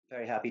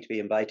Very happy to be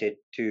invited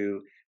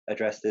to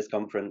address this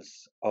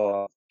conference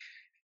on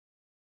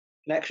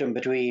connection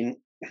between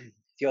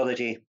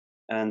theology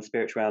and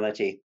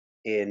spirituality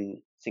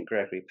in St.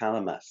 Gregory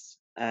Palamas.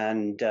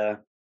 And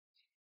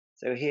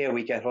so here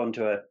we get on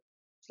to a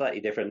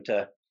slightly different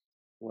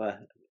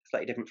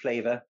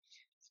flavor,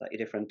 slightly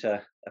different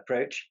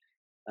approach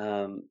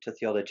to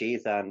theology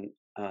than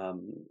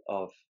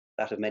of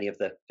that of many of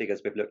the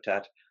figures we've looked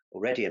at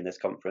already in this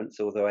conference,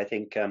 although I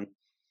think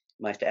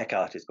Meister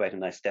Eckhart is quite a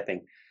nice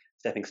stepping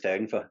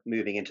stone for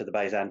moving into the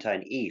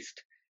Byzantine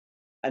East.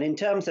 And in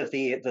terms of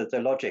the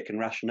logic and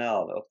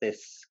rationale of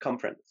this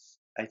conference,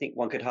 I think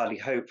one could hardly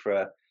hope for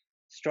a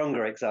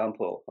stronger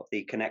example of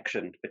the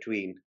connection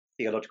between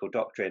theological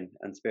doctrine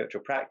and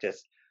spiritual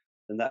practice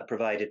than that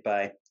provided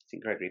by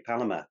St. Gregory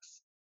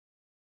Palamas,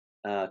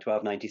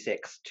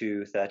 1296 to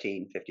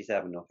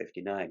 1357 or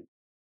 59.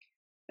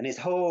 And his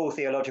whole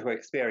theological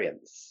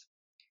experience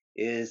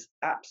is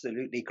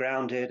absolutely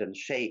grounded and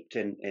shaped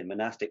in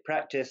monastic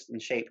practice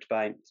and shaped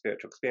by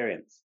spiritual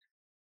experience.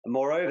 And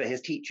moreover,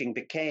 his teaching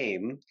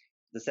became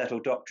the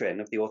settled doctrine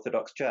of the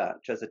Orthodox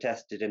Church, as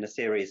attested in a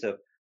series of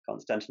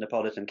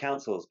Constantinopolitan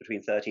councils between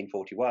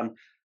 1341 and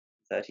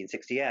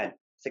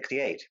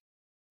 1368.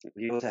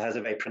 He also has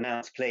a very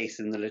pronounced place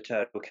in the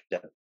liturgical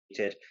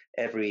calendar,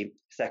 every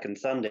second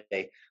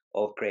Sunday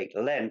of Great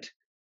Lent,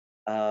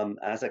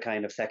 as a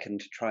kind of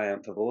second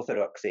triumph of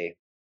orthodoxy.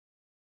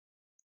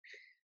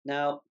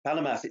 Now,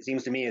 Palamas, it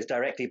seems to me, is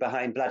directly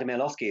behind Vladimir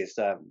Lossky's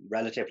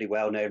relatively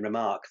well-known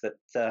remark that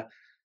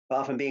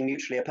far from being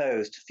mutually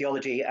opposed,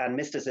 theology and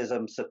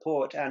mysticism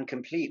support and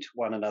complete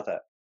one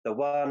another. The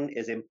one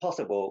is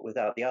impossible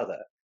without the other,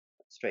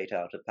 straight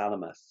out of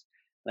Palamas.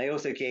 And I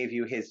also gave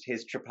you his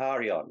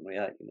Troparion,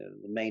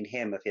 the main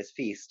hymn of his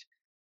feast,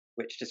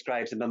 which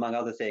describes him, among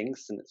other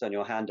things, and it's on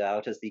your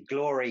handout, as the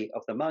glory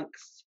of the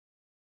monks,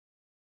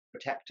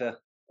 protector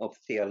of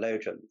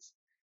theologians.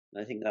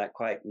 And I think that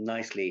quite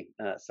nicely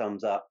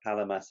sums up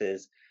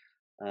Palamas's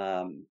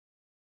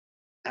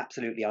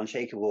absolutely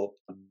unshakable.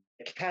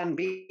 There can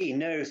be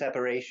no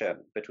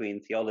separation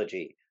between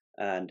theology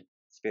and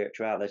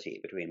spirituality,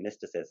 between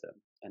mysticism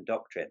and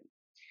doctrine.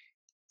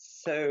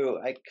 So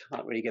I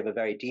can't really give a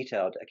very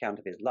detailed account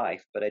of his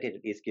life, but I did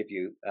at least give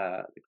you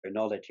the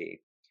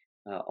chronology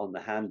on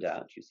the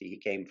handout. You see, he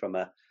came from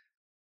a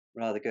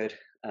rather good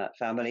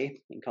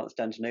family in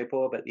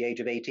Constantinople, but at the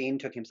age of 18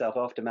 took himself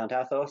off to Mount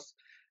Athos,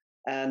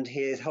 and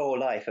his whole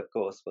life, of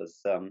course,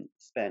 was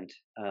spent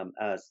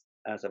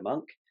as a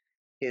monk.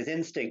 His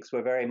instincts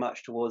were very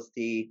much towards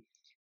the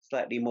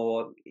slightly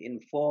more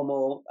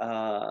informal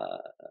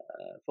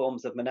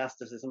forms of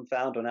monasticism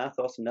found on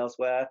Athos and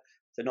elsewhere.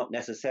 So not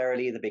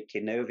necessarily the big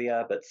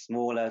Kinovia, but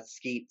smaller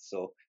skeets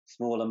or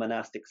smaller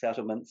monastic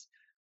settlements.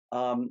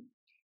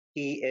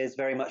 He is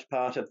very much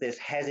part of this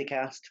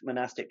hesychast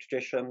monastic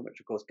tradition, which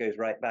of course goes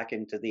right back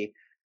into the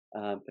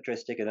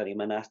patristic and early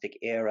monastic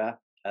era,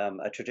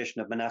 a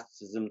tradition of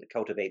monasticism that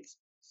cultivates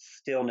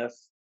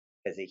stillness,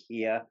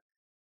 hesychia,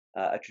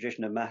 a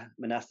tradition of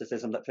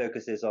monasticism that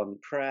focuses on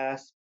prayer,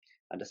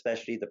 and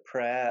especially the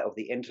prayer of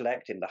the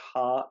intellect in the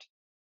heart,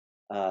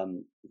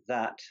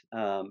 that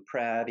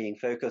prayer being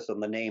focused on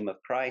the name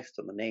of Christ,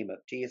 on the name of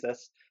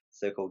Jesus,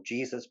 so-called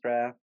Jesus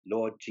prayer,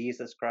 Lord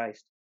Jesus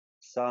Christ,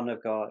 Son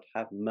of God,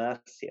 have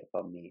mercy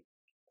upon me,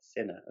 a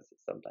sinner, as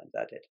it's sometimes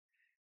added.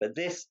 But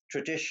this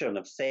tradition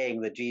of saying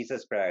the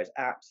Jesus prayer is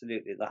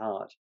absolutely the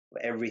heart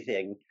of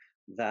everything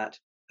that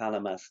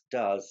Palamas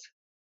does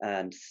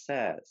and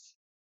says.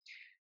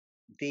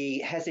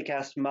 The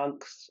hesychast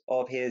monks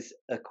of his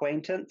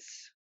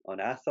acquaintance on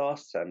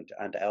Athos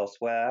and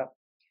elsewhere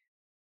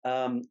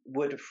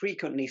would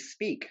frequently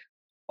speak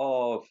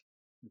of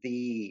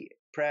the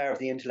prayer of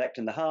the intellect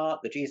and the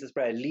heart, the Jesus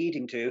prayer,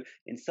 leading to,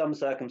 in some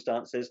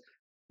circumstances,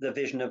 the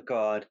vision of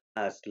God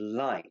as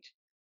light.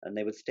 And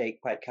they would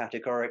state quite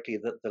categorically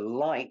that the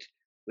light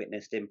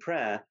witnessed in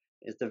prayer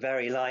is the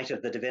very light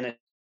of the divinity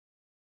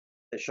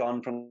that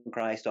shone from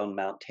Christ on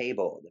Mount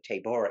Tabor, the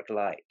Taboric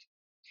light.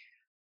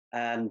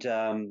 And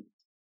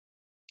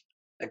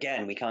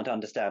again, we can't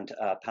understand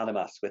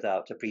Palamas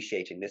without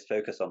appreciating this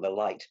focus on the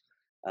light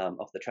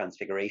of the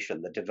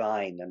transfiguration, the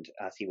divine, and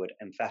as he would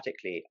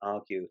emphatically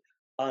argue,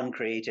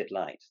 uncreated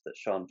light that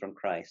shone from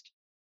Christ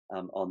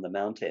on the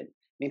mountain.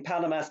 I mean,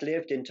 Palamas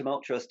lived in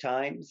tumultuous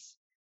times.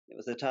 It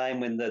was a time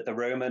when the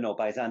Roman or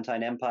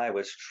Byzantine Empire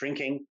was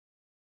shrinking,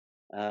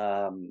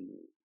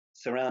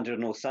 surrounded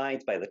on all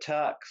sides by the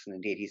Turks, and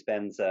indeed he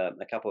spends a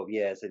couple of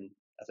years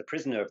as a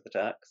prisoner of the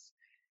Turks.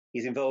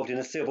 He's involved in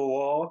a civil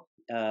war,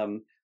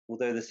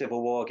 although the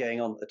civil war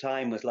going on at the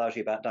time was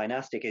largely about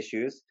dynastic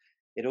issues.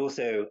 It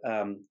also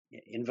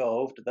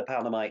involved the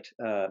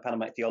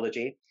Palamite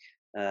theology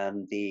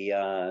and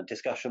the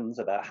discussions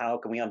about how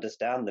can we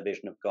understand the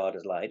vision of God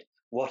as light?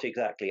 What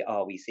exactly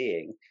are we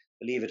seeing?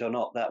 Believe it or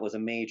not, that was a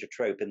major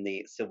trope in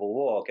the civil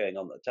war going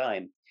on at the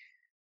time.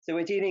 So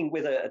we're dealing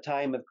with a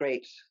time of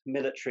great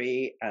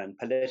military and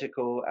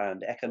political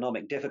and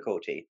economic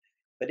difficulty,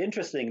 but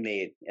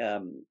interestingly,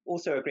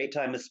 also a great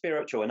time of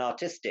spiritual and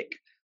artistic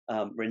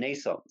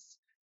renaissance.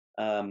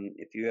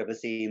 If you've ever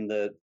seen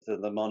the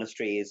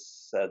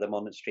monasteries, the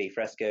monastery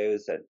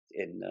frescoes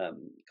in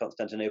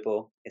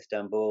Constantinople,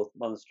 Istanbul,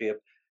 monastery of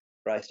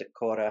Christ at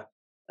Kora,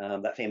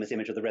 that famous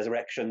image of the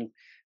resurrection,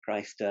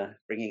 Christ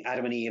bringing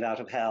Adam and Eve out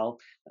of hell,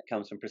 that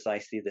comes from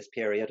precisely this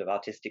period of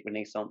artistic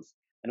renaissance.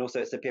 And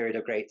also it's a period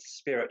of great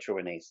spiritual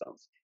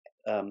renaissance,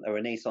 a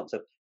renaissance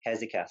of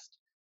hesychast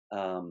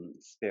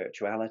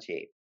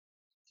spirituality.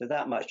 So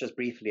that much just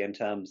briefly in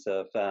terms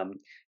of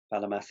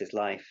Palamas's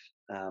life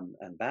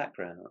and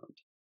background.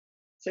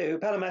 So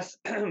Palamas,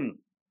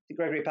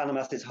 Gregory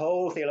Palamas's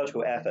whole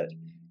theological effort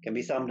can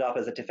be summed up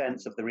as a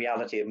defense of the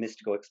reality of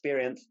mystical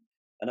experience,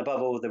 and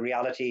above all, the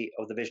reality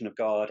of the vision of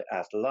God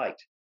as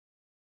light.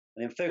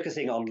 And in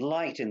focusing on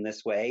light in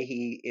this way,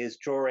 he is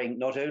drawing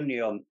not only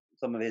on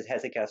some of his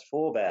hesychast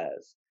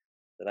forebears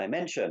that I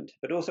mentioned,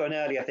 but also on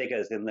earlier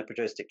figures in the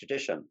patristic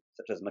tradition,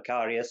 such as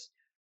Macarius,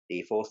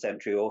 the 4th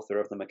century author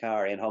of the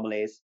Macarian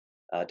homilies,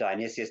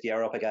 Dionysius the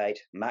Areopagite,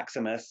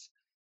 Maximus,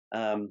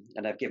 and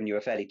I've given you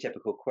a fairly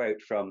typical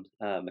quote from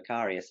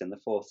Macarius in the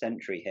 4th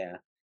century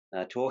here,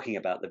 talking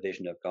about the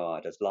vision of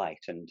God as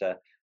light. And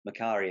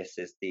Macarius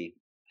is I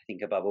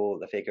think above all,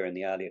 the figure in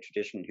the earlier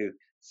tradition who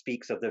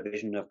speaks of the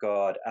vision of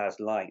God as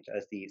light,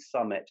 as the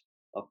summit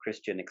of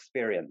Christian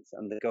experience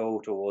and the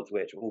goal towards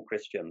which all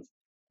Christians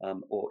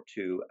ought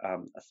to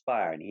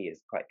aspire. And he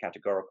is quite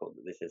categorical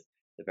that this is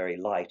the very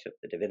light of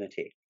the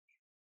divinity.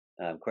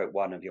 Quote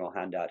 1 of your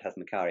handout has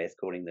Macarius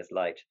calling this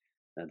light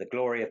the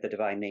glory of the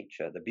divine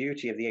nature, the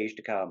beauty of the age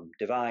to come,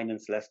 divine and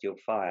celestial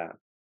fire,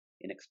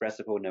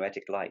 inexpressible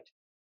noetic light,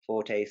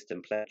 foretaste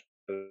and pleasure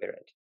of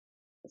spirit,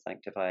 the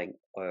sanctifying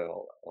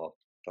oil of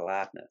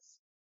gladness.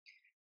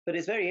 But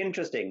it's very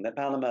interesting that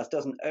Palamas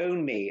doesn't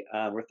only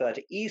refer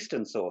to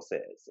Eastern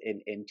sources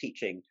in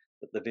teaching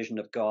that the vision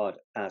of God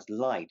as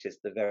light is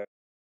the very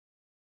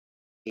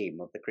theme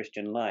of the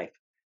Christian life.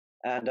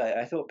 And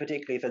I thought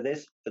particularly for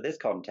this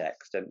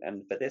context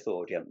and for this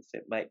audience,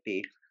 it might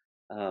be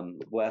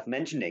worth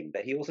mentioning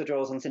that he also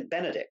draws on St.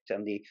 Benedict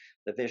and the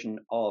vision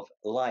of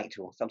light,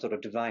 or some sort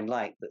of divine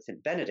light that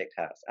St. Benedict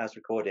has, as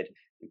recorded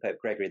in Pope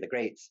Gregory the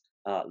Great's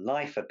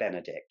Life of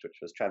Benedict, which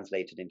was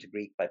translated into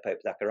Greek by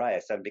Pope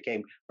Zacharias and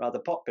became rather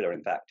popular,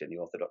 in fact, in the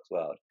Orthodox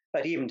world.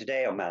 But even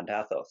today on Mount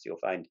Athos, you'll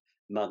find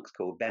monks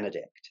called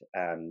Benedict,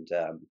 and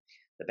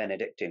the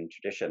Benedictine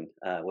tradition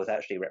was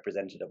actually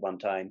represented at one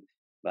time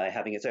by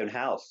having its own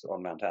house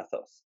on Mount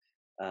Athos,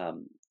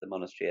 the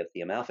monastery of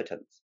the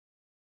Amalfitans.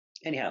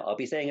 Anyhow, I'll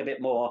be saying a bit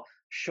more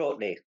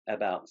shortly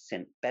about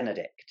St.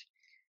 Benedict.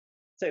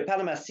 So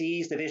Palamas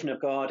sees the vision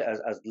of God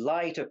as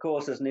light, of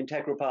course, as an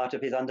integral part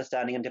of his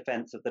understanding and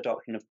defense of the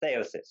doctrine of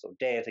theosis, or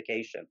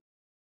deification.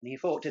 And he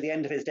fought to the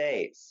end of his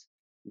days,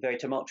 in very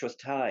tumultuous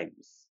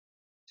times,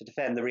 to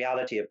defend the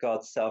reality of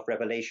God's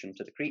self-revelation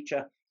to the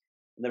creature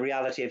and the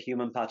reality of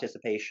human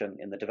participation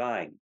in the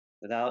divine,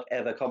 without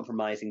ever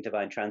compromising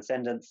divine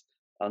transcendence,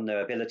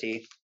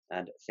 unknowability,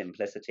 and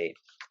simplicity.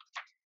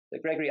 So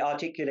Gregory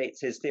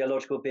articulates his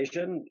theological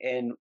vision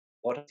in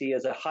what I see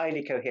as a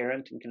highly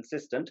coherent and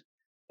consistent,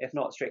 if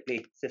not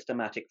strictly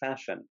systematic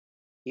fashion.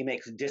 He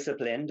makes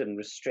disciplined and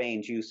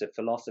restrained use of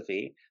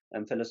philosophy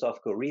and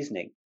philosophical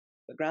reasoning,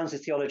 but grounds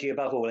his theology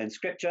above all in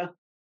scripture,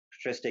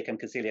 patristic and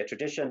conciliar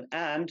tradition,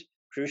 and,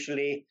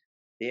 crucially,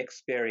 the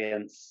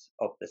experience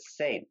of the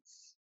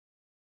saints.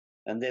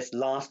 And this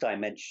last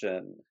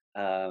dimension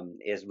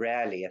is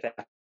rarely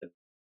effective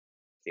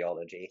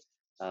theology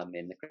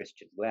in the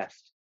Christian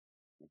West,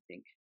 I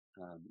think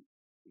I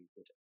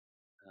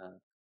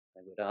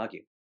would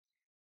argue.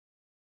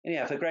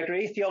 Anyhow, for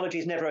Gregory, theology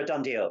is never a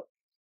done deal.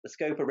 The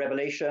scope of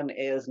revelation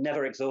is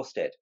never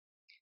exhausted.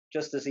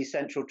 Just as the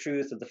central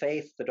truths of the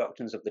faith, the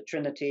doctrines of the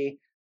Trinity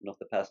and of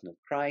the person of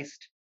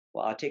Christ,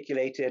 were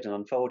articulated and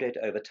unfolded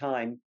over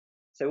time,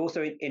 so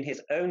also in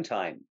his own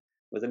time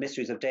were the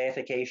mysteries of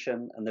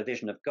deification and the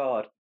vision of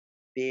God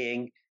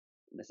being,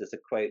 and this is a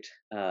quote,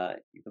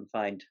 you can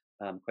find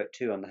quote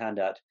 2 on the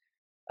handout,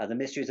 the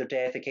mysteries of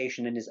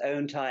deification in his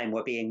own time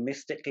were being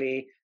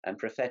mystically and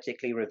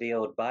prophetically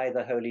revealed by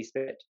the Holy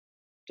Spirit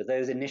to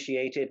those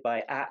initiated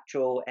by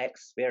actual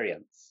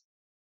experience.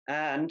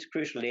 And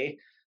crucially,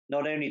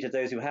 not only to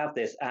those who have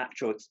this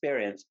actual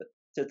experience, but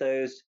to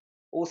those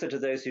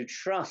who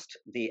trust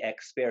the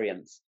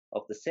experience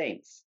of the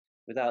saints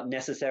without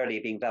necessarily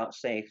being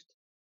vouchsafed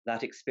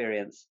that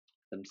experience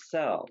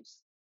themselves.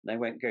 And I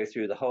won't go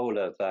through the whole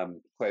of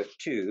quote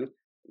 2.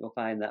 You'll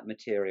find that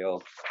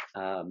material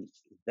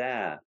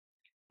there.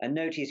 And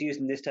note he's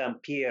using this term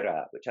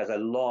pira, which has a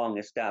long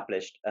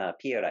established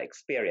pira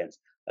experience,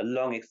 a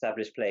long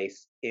established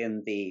place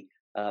in the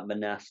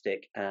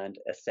monastic and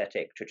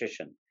ascetic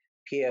tradition.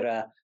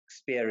 Pira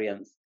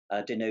experience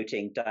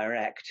denoting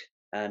direct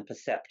and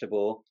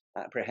perceptible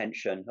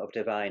apprehension of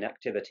divine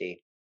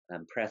activity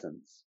and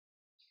presence.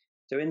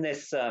 So in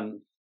this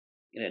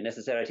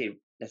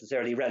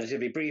necessarily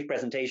relatively brief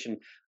presentation,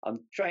 I'm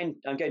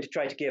going to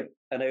try to give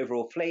an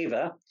overall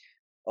flavor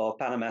of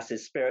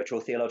Palamas's spiritual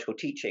theological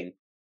teaching,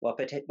 while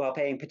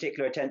paying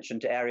particular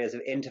attention to areas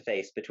of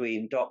interface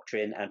between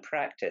doctrine and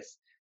practice,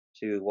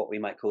 to what we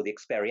might call the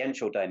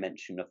experiential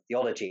dimension of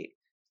theology.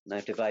 And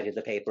I've divided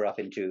the paper up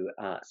into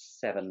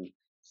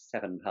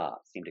seven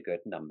parts, seemed a good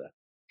number.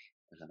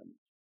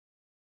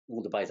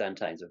 All the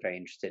Byzantines were very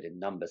interested in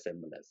number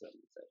symbolism,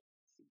 so it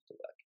seems to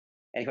work.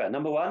 Anyway,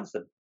 number one is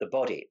the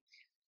body.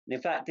 And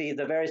in fact, the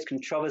various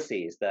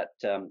controversies that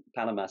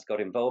Palamas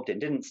got involved in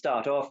didn't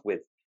start off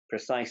with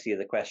precisely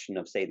the question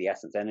of, say, the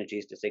essence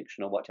energies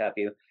distinction or what have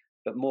you,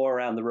 but more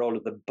around the role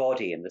of the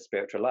body in the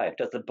spiritual life.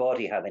 Does the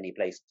body have any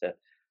place to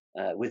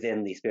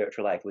within the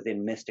spiritual life,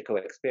 within mystical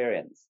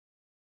experience?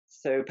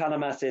 So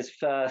Palamas's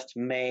first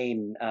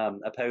main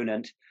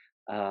opponent,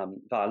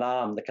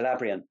 Varlam, the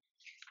Calabrian,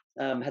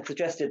 had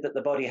suggested that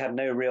the body had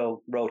no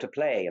real role to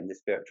play in the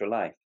spiritual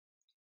life.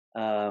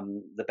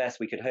 The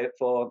best we could hope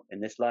for in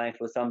this life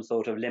was some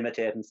sort of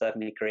limited and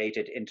certainly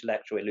created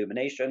intellectual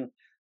illumination,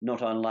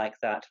 not unlike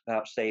that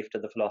vouchsafed to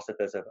the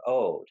philosophers of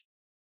old.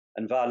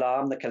 And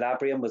Varlam, the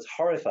Calabrian, was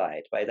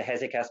horrified by the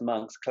Hesychast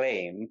monks'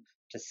 claim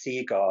to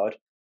see God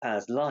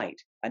as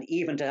light, and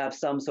even to have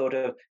some sort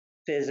of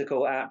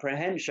physical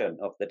apprehension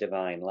of the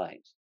divine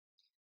light.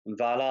 And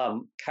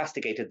Varlam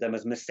castigated them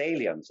as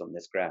Messalians on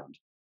this ground,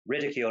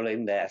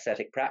 ridiculing their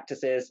ascetic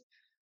practices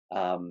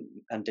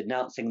and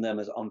denouncing them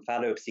as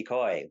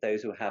omphalopsychoi,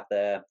 those who have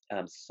their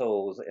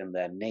souls in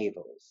their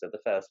navels. So the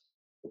first,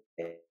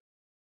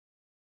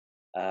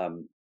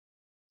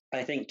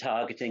 I think,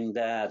 targeting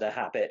there the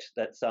habit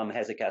that some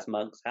Hesychast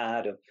monks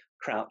had of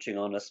crouching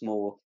on a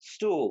small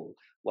stool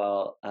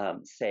while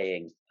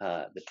saying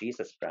the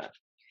Jesus prayer.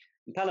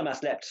 And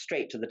Palamas leapt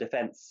straight to the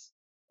defense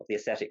of the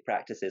ascetic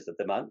practices of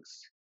the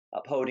monks,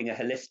 upholding a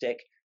holistic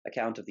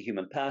account of the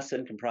human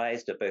person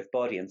comprised of both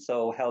body and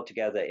soul held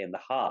together in the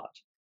heart.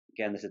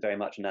 Again, this is very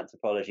much an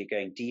anthropology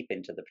going deep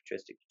into the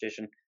patristic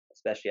tradition,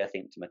 especially, I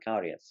think, to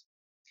Macarius.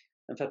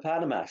 And for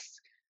Palamas,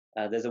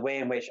 there's a way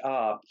in which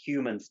our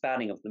human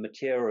spanning of the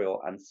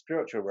material and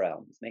spiritual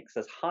realms makes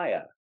us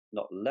higher,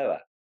 not lower,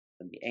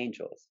 than the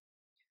angels.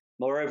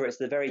 Moreover, it's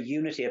the very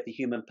unity of the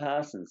human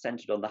person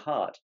centered on the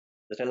heart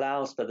that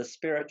allows for the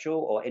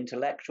spiritual or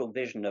intellectual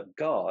vision of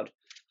God,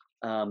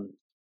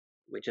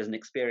 which is an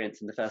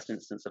experience in the first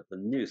instance of the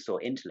nous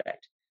or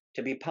intellect,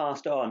 to be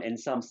passed on in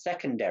some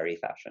secondary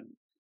fashion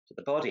to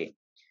the body.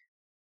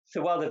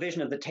 So while the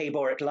vision of the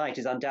Taboric light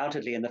is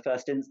undoubtedly in the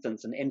first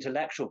instance an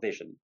intellectual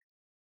vision,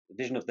 the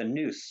vision of the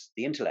nous,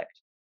 the intellect,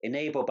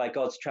 enabled by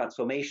God's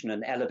transformation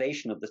and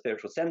elevation of the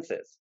spiritual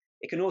senses,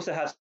 it can also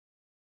have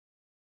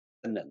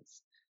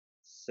resonance,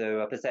 so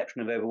a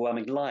perception of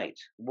overwhelming light,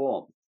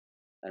 warmth,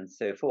 and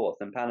so forth.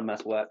 And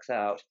Palamas works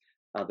out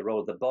the role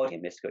of the body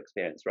in mystical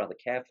experience rather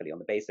carefully on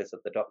the basis of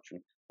the doctrine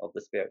of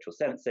the spiritual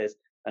senses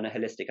and a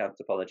holistic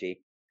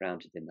anthropology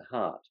grounded in the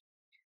heart.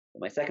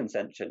 My second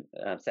section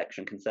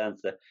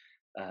concerns the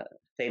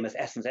famous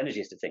essence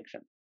energies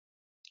distinction.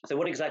 So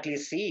what exactly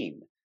is seen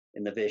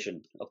in the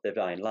vision of the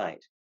divine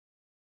light?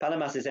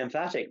 Palamas is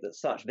emphatic that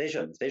such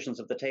visions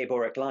of the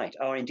Taboric light,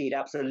 are indeed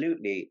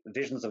absolutely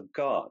visions of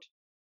God,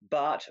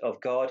 but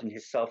of God in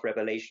his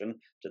self-revelation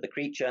to the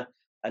creature,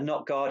 and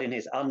not God in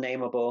his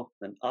unnameable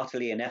and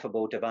utterly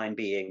ineffable divine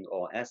being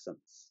or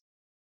essence.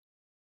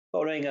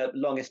 Following a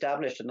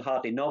long-established and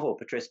hardly novel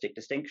patristic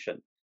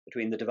distinction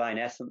between the divine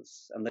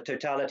essence and the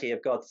totality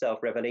of God's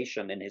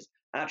self-revelation in his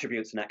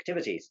attributes and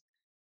activities,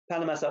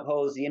 Palamas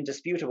upholds the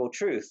indisputable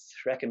truth,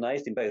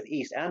 recognized in both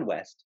East and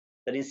West,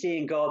 that in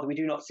seeing God we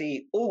do not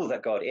see all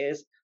that God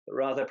is, but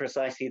rather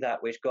precisely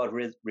that which God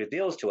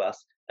reveals to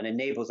us and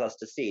enables us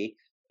to see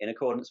in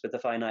accordance with the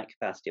finite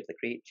capacity of the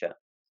creature.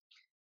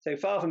 So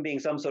far from being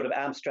some sort of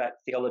abstract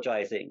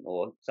theologizing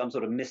or some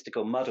sort of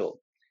mystical muddle,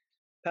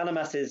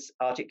 Palamas's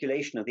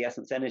articulation of the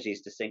essence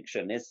energies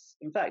distinction is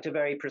in fact a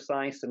very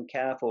precise and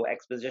careful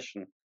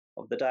exposition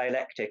of the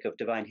dialectic of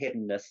divine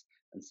hiddenness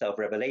and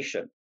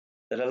self-revelation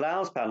that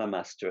allows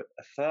Palamas to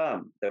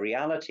affirm the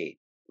reality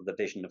of the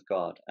vision of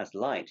God as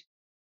light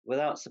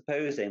without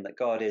supposing that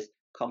God is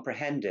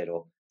comprehended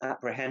or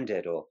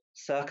apprehended or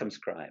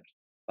circumscribed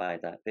by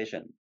that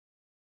vision.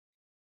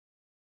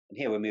 And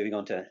here we're moving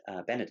on to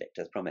Benedict,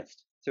 as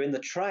promised. So in the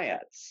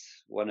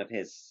Triads, one of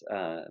his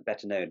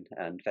better known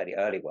and fairly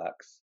early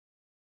works,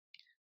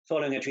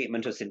 following a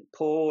treatment of St.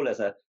 Paul as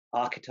an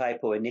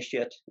archetypal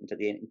initiate into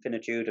the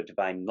infinitude of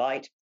divine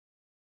light,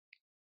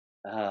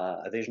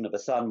 a vision of a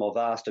sun more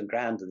vast and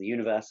grand than the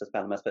universe, as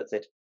Palamas puts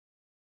it,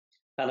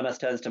 Palamas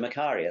turns to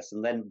Macarius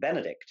and then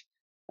Benedict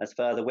as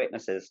further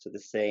witnesses to the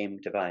same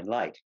divine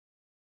light.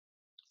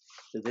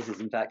 So this is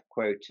in fact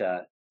quote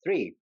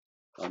 3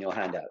 on your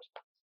handout.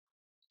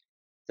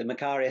 So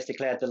Macarius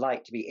declared the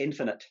light to be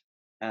infinite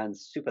and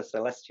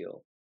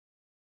supercelestial.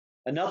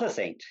 Another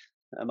saint,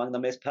 among the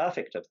most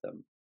perfect of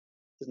them,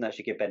 doesn't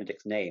actually give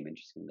Benedict's name,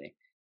 interestingly.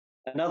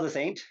 Another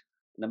saint,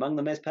 and among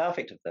the most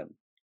perfect of them,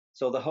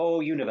 saw the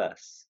whole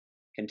universe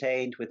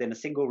contained within a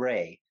single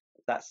ray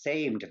of that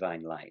same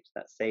divine light,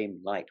 that same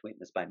light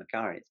witnessed by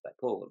Macarius, by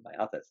Paul, and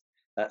by others,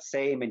 that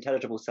same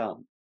intelligible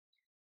sun.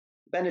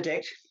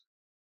 Benedict,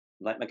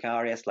 like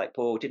Macarius, like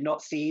Paul, did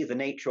not see the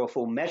nature or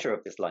full measure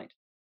of this light,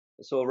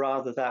 but saw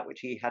rather that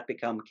which he had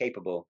become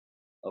capable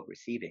of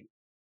receiving.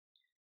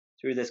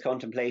 Through this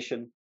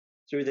contemplation,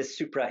 through this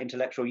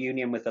supra-intellectual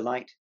union with the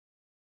light,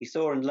 he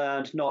saw and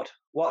learned not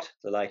what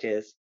the light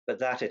is, but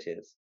that it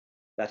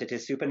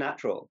is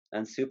supernatural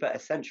and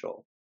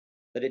super-essential,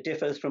 that it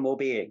differs from all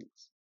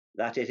beings,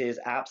 that it is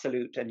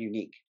absolute and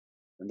unique,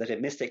 and that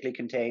it mystically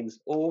contains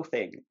all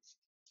things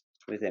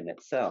within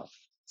itself.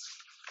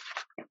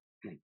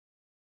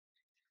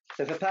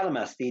 So for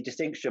Palamas, the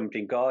distinction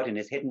between God in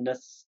his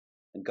hiddenness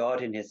and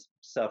God in his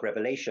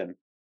self-revelation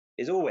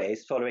is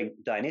always, following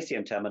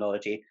Dionysian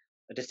terminology,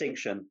 a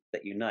distinction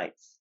that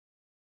unites.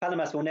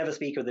 Palamas will never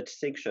speak of the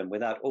distinction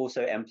without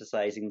also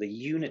emphasizing the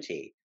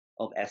unity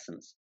of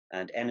essence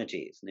and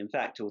energies. And in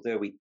fact, although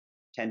we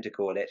tend to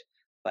call it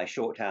by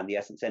shorthand the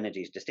essence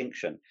energies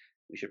distinction,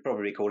 we should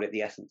probably call it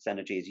the essence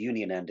energies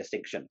union and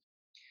distinction.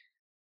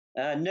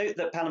 Note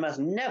that Palamas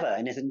never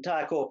in his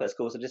entire corpus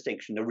calls a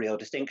distinction a real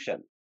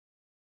distinction.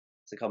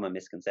 It's a common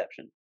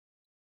misconception.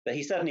 But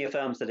he certainly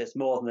affirms that it's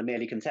more than a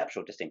merely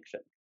conceptual distinction,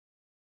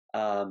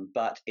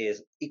 but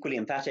is equally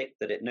emphatic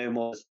that it no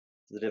more does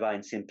the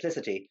divine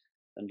simplicity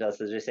than does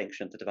the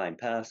distinction of the divine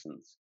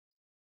persons.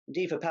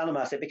 Indeed, for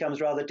Palamas, it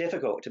becomes rather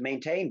difficult to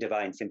maintain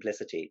divine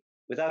simplicity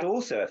without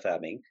also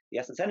affirming the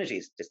essence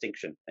energies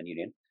distinction and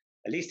union,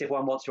 at least if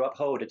one wants to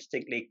uphold a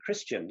distinctly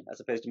Christian as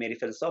opposed to merely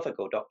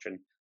philosophical doctrine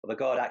of a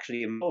God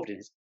actually involved in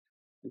his,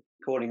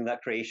 calling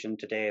that creation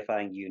to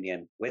deifying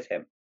union with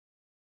him.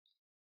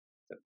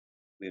 So,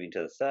 moving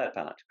to the third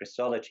part,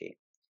 Christology.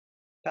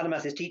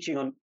 Palamas' teaching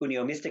on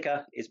Unio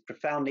Mystica is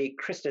profoundly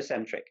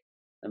Christocentric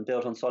and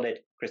built on solid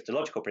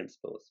Christological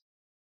principles.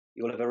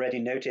 You will have already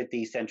noted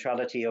the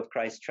centrality of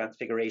Christ's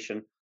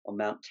transfiguration on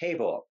Mount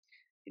Tabor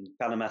in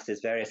Palamas'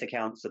 various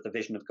accounts of the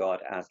vision of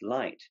God as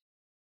light.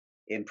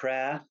 In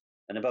prayer,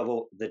 and above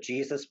all, the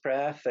Jesus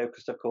prayer,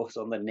 focused, of course,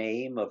 on the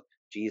name of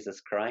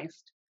Jesus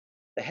Christ,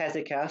 the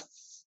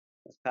hesychasts,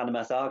 as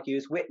Palamas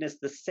argues,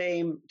 witnessed the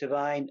same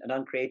divine and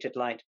uncreated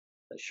light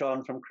that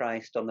shone from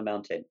Christ on the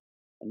mountain,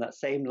 and that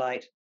same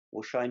light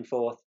will shine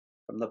forth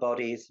from the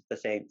bodies of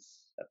the saints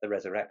at the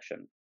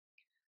resurrection.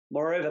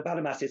 Moreover,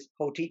 Palamas'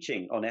 whole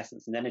teaching on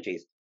essence and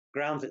energies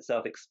grounds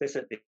itself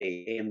explicitly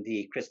in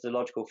the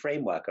Christological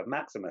framework of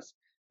Maximus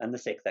and the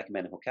Sixth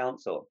Ecumenical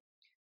Council.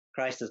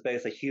 Christ has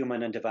both a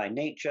human and divine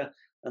nature,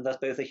 and thus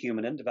both a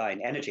human and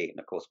divine energy, and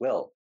of course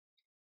will.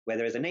 Where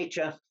there is a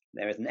nature,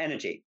 there is an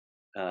energy.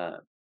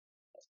 That's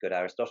good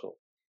Aristotle.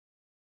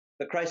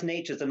 But Christ's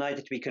natures are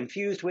neither to be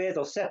confused with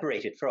or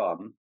separated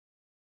from,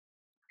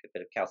 a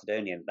bit of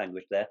Chalcedonian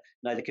language there,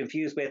 neither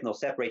confused with nor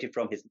separated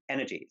from his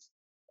energies.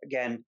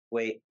 Again,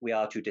 we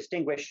are to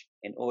distinguish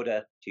in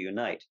order to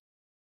unite.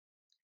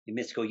 In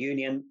mystical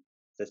union,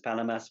 says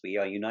Palamas, we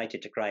are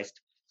united to Christ,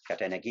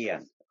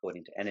 katenergian,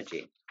 according to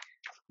energy.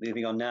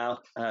 Moving on now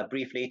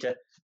briefly to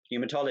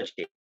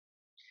pneumatology.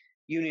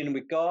 Union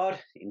with God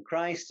in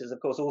Christ is, of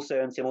course,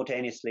 also and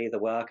simultaneously the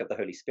work of the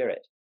Holy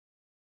Spirit.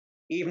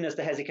 Even as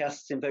the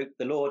hesychasts invoked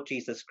the Lord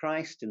Jesus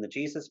Christ in the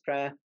Jesus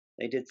prayer,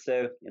 they did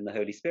so in the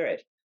Holy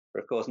Spirit. For,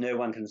 of course, no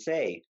one can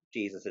say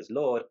Jesus is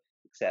Lord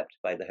except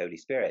by the Holy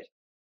Spirit.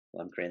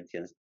 1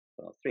 Corinthians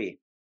 12:3.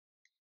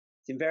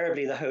 It's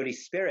invariably the Holy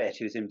Spirit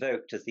who's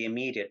invoked as the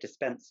immediate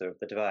dispenser of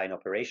the divine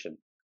operation.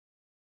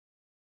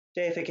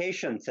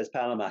 Deification, says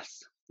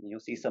Palamas, and you'll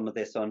see some of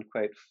this on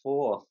quote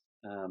 4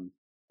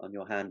 on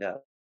your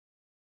handout.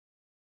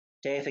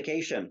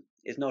 Deification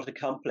is not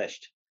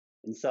accomplished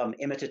in some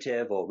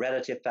imitative or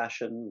relative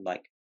fashion,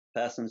 like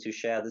persons who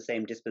share the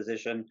same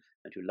disposition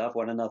and who love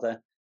one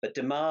another, but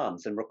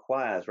demands and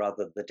requires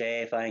rather the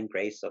deifying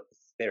grace of the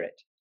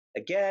Spirit.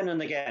 Again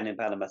and again in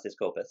Palamas'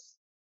 corpus,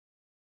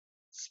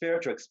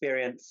 spiritual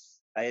experience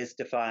is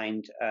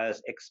defined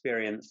as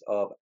experience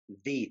of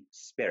the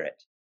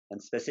Spirit,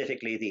 and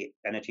specifically the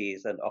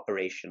energies and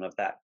operation of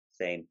that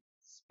same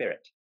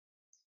Spirit.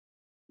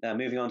 Now,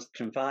 moving on to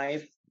section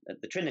 5,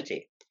 the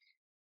Trinity.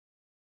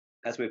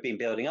 As we've been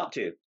building up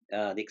to,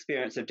 the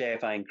experience of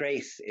deifying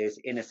grace is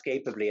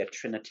inescapably a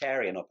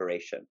Trinitarian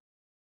operation.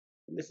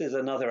 And this is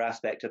another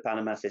aspect of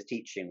Palamas'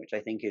 teaching, which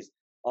I think is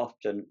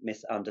often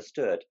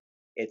misunderstood.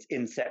 Its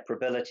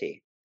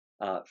inseparability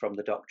from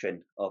the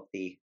doctrine of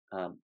the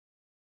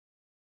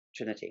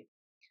Trinity.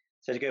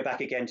 So to go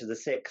back again to the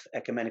Sixth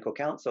Ecumenical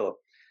Council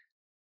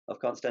of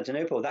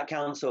Constantinople, that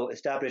council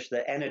established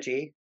that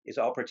energy is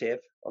operative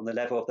on the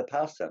level of the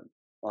person,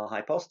 or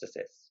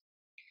hypostasis.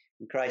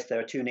 In Christ there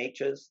are two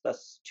natures,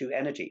 thus two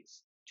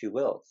energies, two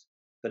wills,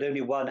 but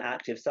only one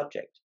active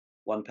subject,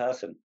 one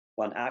person,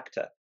 one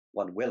actor,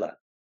 one willer.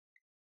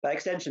 By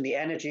extension, the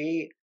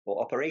energy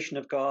or operation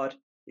of God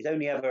is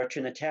only ever a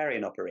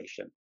Trinitarian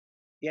operation.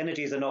 The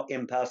energies are not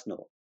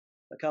impersonal,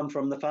 but come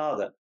from the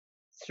Father,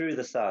 through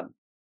the Son,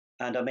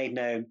 and are made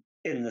known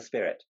in the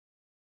Spirit.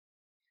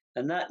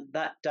 And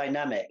that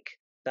dynamic,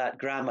 that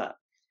grammar,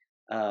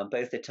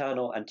 both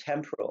eternal and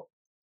temporal,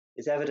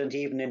 is evident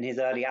even in his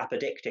early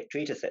apodictic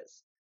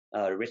treatises,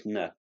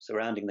 written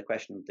surrounding the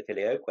question of the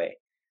Filioque,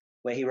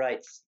 where he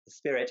writes, the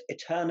Spirit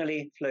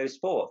eternally flows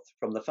forth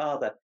from the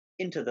Father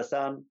into the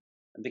Son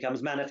and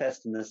becomes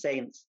manifest in the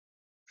saints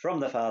from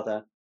the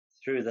Father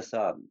through the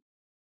Son.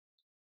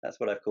 That's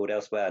what I've called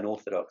elsewhere an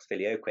orthodox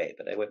filioque,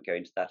 but I won't go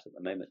into that at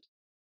the moment.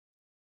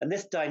 And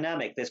this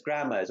dynamic, this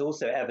grammar, is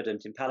also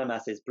evident in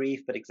Palamas's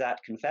brief but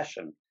exact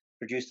confession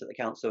produced at the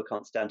Council of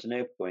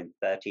Constantinople in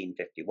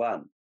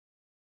 1351.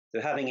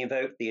 So having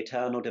invoked the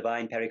eternal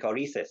divine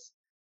perichoresis,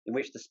 in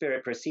which the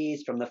Spirit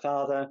proceeds from the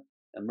Father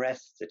and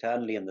rests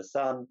eternally in the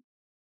Son,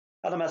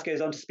 Palamas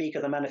goes on to speak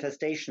of the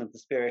manifestation of the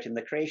Spirit in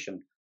the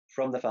creation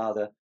from the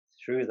Father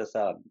through the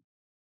Son.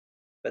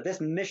 But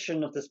this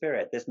mission of the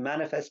Spirit, this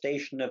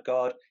manifestation of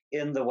God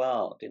in the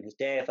world, in his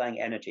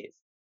deifying energies,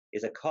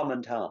 is a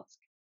common task.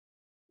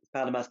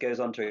 Palamas goes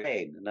on to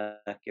explain, and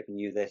I've given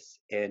you this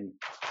in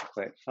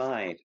quote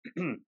 5.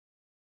 The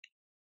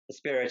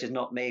Spirit is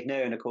not made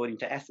known according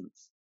to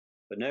essence,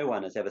 for no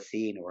one has ever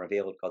seen or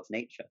revealed God's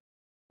nature,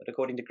 but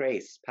according to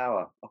grace,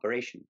 power,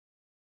 operation,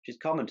 which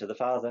is common to the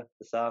Father,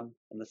 the Son,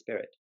 and the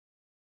Spirit.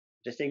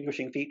 The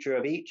distinguishing feature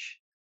of each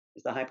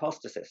is the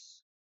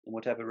hypostasis, and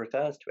whatever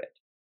refers to it.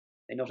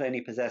 They not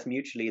only possess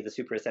mutually the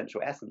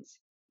superessential essence,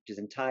 which is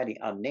entirely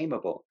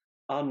unnameable,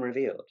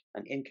 unrevealed,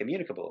 and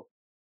incommunicable,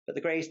 but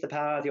the grace, the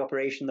power, the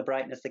operation, the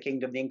brightness, the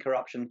kingdom, the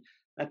incorruption,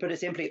 and put it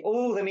simply,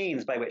 all the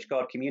means by which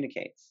God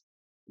communicates,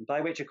 and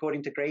by which,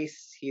 according to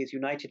grace, he is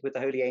united with the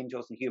holy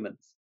angels and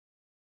humans,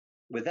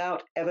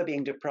 without ever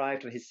being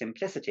deprived of his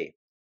simplicity,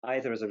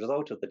 either as a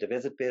result of the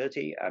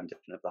divisibility and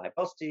of the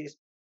hypostases,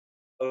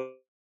 or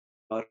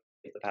of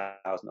the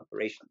powers and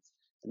operations.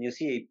 And you'll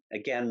see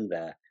again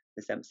there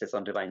this emphasis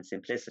on divine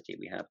simplicity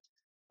we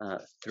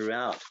have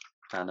throughout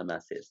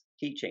Palamas's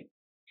teaching.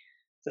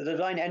 So the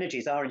divine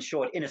energies are, in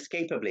short,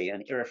 inescapably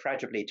and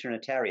irrefragably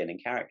Trinitarian in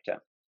character,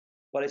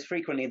 while it's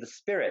frequently the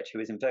Spirit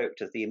who is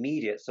invoked as the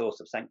immediate source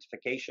of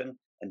sanctification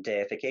and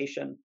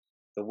deification,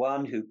 the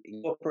one who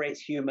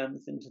incorporates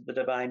humans into the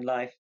divine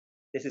life.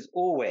 This is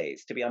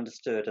always to be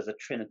understood as a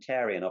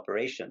Trinitarian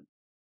operation.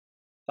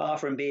 Far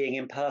from being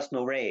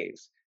impersonal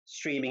rays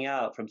streaming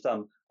out from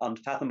some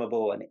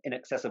unfathomable and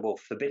inaccessible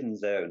forbidden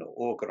zone or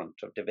orgrant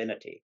of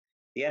divinity,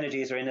 the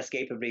energies are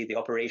inescapably the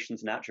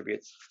operations and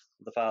attributes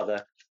of the Father,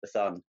 the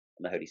Son, and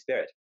the Holy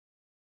Spirit.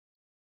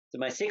 So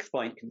my sixth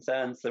point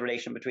concerns the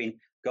relation between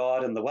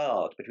God and the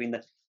world, between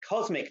the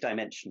cosmic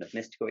dimension of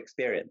mystical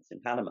experience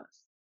in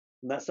Palamas.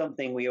 And that's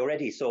something we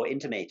already saw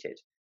intimated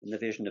in the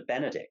vision of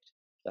Benedict,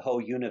 the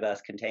whole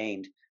universe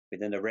contained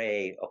within a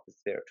ray of the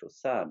spiritual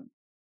sun.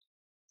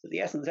 So the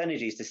essence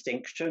energies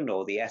distinction,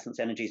 or the essence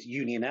energies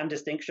union and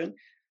distinction,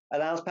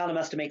 allows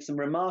Palamas to make some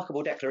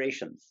remarkable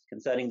declarations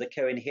concerning the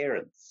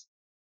coherence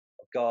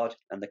of God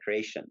and the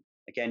creation,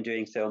 again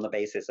doing so on the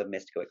basis of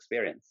mystical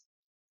experience.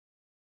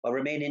 While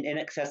remaining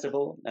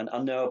inaccessible and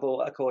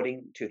unknowable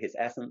according to his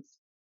essence,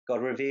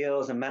 God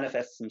reveals and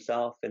manifests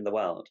himself in the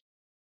world.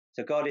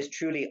 So God is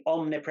truly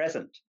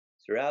omnipresent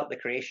throughout the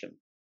creation.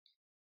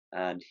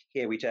 And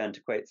here we turn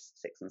to quotes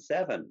 6 and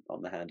 7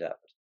 on the handout.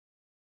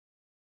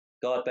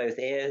 God both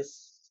is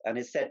and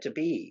is said to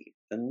be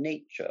the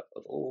nature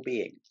of all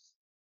beings,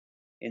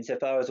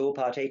 insofar as all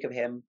partake of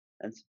him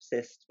and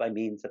subsist by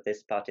means of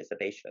this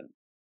participation.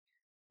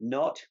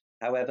 Not,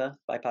 however,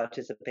 by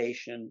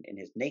participation in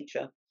his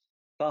nature,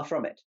 far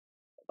from it,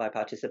 but by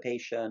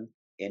participation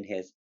in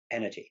his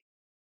energy.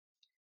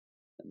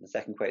 And the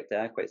second quote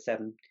there, quote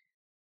 7.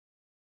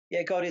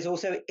 Yet God is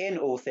also in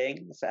all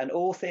things, and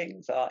all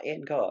things are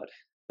in God,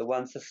 the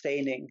one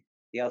sustaining,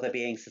 the other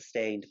being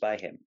sustained by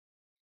him.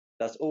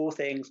 Thus all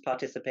things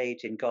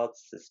participate in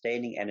God's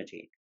sustaining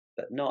energy,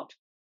 but not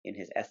in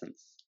his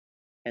essence.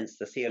 Hence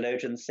the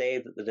theologians say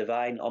that the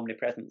divine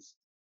omnipresence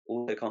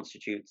also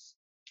constitutes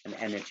an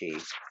energy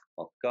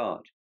of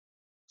God.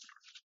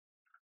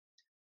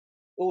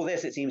 All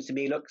this, it seems to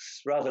me,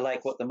 looks rather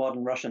like what the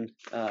modern Russian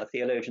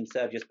theologian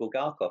Sergius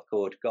Bulgakov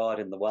called God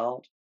in the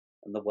world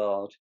and the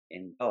world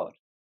in God.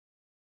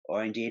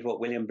 Or indeed what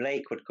William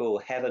Blake would call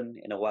heaven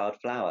in a wild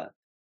flower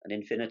and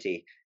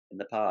infinity in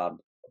the palm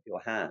of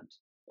your hand.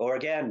 Or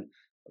again,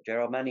 what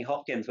Gerald Manley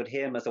Hopkins would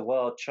hymn as a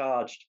world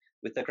charged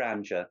with the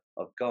grandeur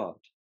of God.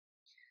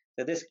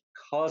 So this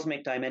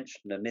cosmic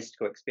dimension of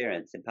mystical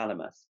experience in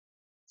Palamas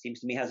seems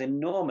to me has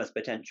enormous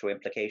potential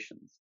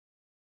implications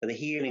for the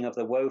healing of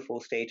the woeful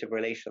state of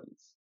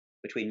relations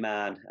between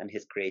man and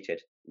his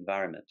created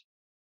environment.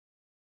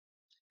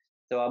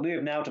 So I'll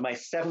move now to my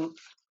seventh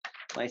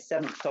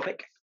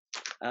topic,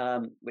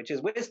 which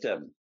is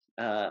wisdom,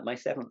 my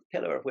seventh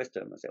pillar of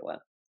wisdom, as it were.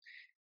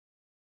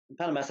 And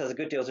Palamas has a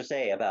good deal to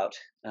say about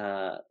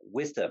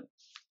wisdom.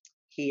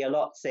 He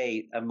allots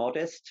a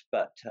modest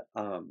but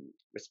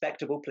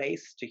respectable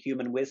place to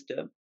human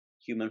wisdom,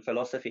 human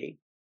philosophy,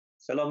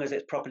 so long as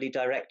it's properly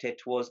directed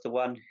towards the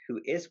one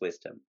who is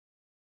wisdom.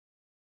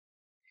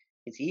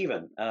 It's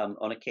even,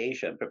 on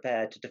occasion,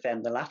 prepared to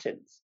defend the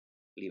Latins,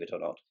 believe it or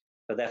not,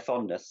 for their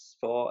fondness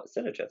for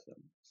syllogisms.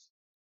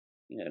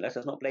 Let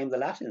us not blame the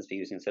Latins for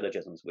using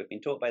syllogisms. We've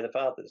been taught by the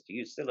fathers to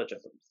use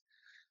syllogisms.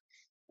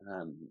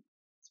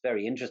 It's a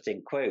very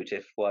interesting quote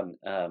if one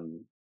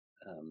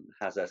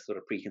has a sort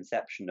of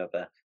preconception of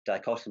a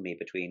dichotomy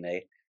between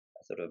a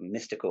sort of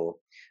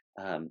mystical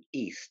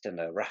East and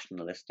a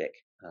rationalistic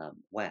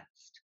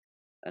West.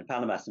 And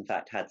Palamas, in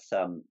fact, had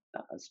some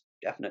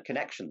definite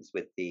connections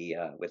with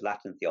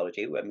Latin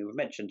theology. I mean, we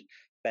mentioned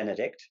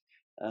Benedict.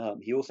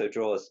 He also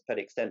draws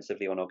very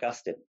extensively on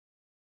Augustine,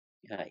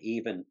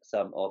 even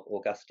some of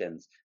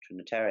Augustine's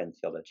Trinitarian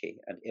theology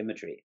and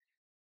imagery.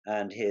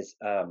 And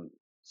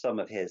some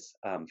of his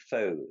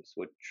foes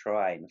would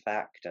try, in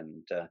fact,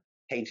 and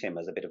paint him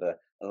as a bit of a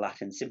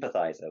Latin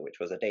sympathizer, which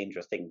was a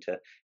dangerous thing to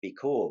be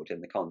called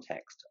in the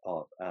context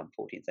of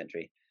 14th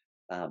century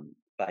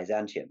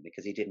Byzantium,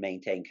 because he did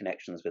maintain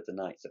connections with the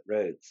Knights at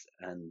Rhodes,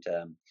 and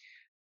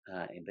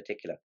in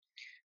particular.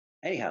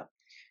 Anyhow,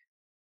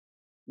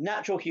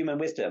 natural human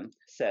wisdom,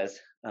 says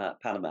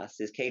Palamas,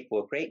 is capable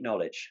of great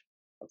knowledge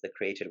of the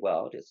created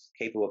world. It's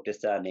capable of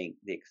discerning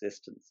the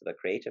existence of a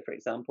creator, for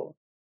example.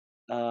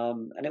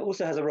 And it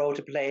also has a role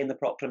to play in the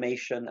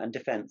proclamation and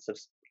defense of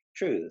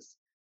truths,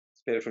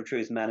 spiritual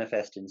truths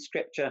manifest in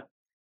scripture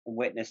and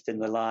witnessed in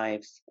the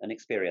lives and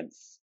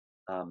experience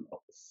of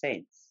the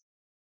saints.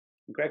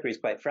 And Gregory is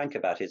quite frank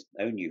about his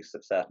own use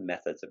of certain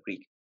methods of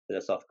Greek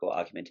philosophical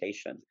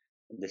argumentation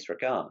in this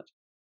regard.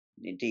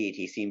 Indeed,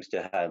 he seems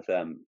to have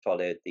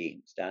followed the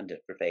standard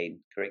profane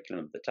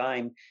curriculum of the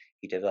time.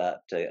 He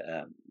developed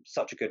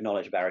such a good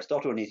knowledge of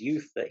Aristotle in his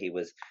youth that he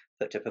was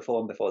put to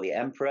perform before the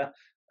emperor,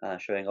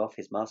 showing off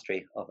his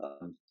mastery of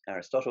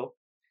Aristotle.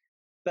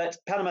 But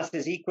Palamas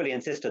is equally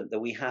insistent that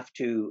we have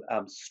to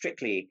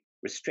strictly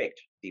restrict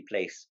the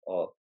place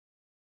of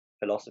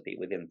philosophy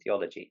within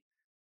theology.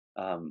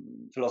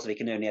 Philosophy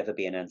can only ever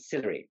be an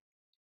ancillary.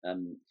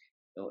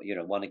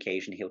 One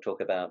occasion he'll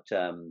talk about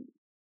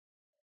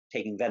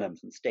taking venom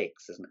from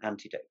snakes as an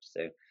antidote.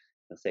 So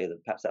he'll say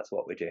that perhaps that's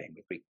what we're doing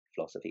with Greek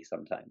philosophy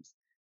sometimes.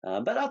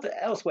 But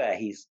elsewhere,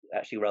 he's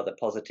actually rather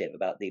positive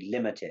about the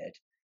limited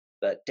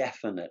but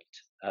definite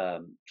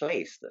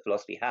place that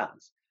philosophy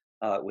has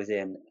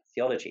within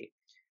theology.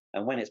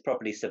 And when it's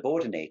properly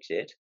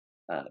subordinated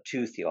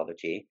to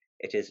theology,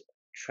 it is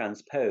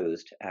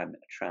transposed and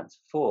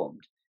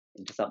transformed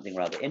into something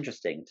rather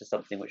interesting, to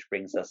something which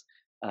brings us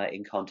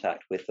in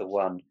contact with the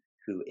one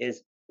who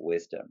is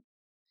wisdom.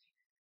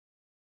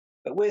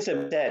 But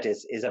wisdom, instead,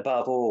 is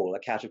above all a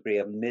category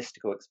of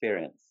mystical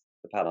experience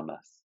for Palamas.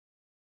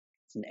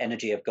 It's an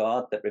energy of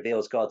God that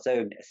reveals God's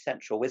own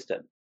essential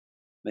wisdom,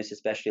 most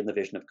especially in the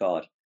vision of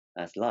God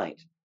as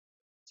light.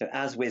 So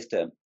as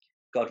wisdom,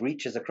 God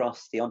reaches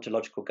across the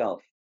ontological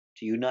gulf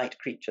to unite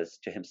creatures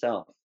to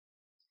himself.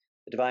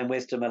 The divine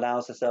wisdom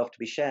allows herself to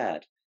be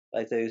shared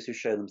by those who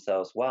show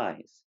themselves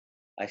wise.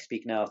 I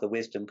speak now of the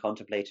wisdom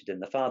contemplated in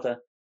the Father,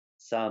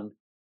 Son,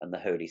 and the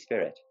Holy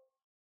Spirit.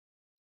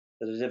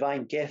 The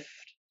divine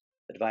gift,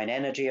 the divine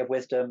energy of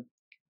wisdom,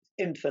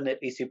 is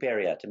infinitely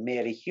superior to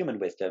merely human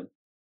wisdom,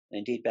 and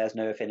indeed bears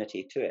no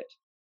affinity to it.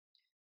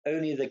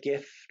 Only the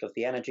gift of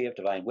the energy of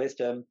divine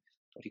wisdom,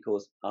 what he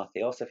calls our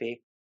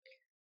theosophy,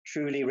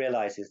 truly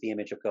realizes the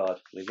image of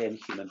God within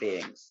human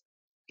beings,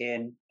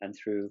 in and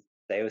through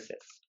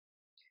theosis.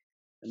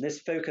 And this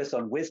focus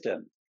on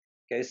wisdom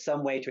goes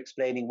some way to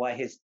explaining why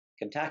his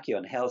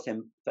Kontakion hails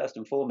him first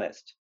and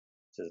foremost.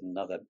 This is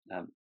another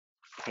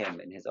hymn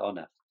in his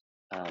honor.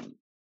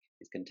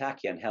 His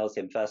Kontakion hails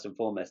him first and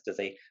foremost as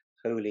a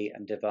holy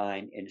and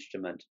divine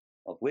instrument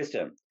of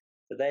wisdom.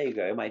 So there you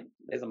go.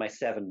 Those are my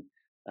 7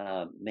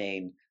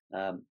 main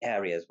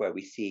areas where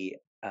we see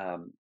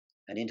an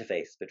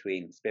interface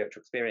between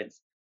spiritual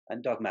experience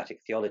and dogmatic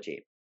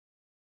theology.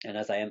 And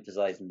as I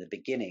emphasized in the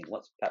beginning,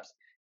 what's perhaps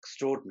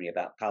extraordinary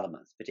about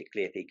Palamas,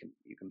 particularly if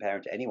you compare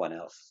him to anyone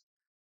else,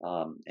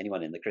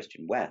 anyone in the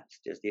Christian West,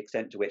 is the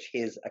extent to which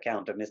his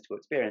account of mystical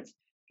experience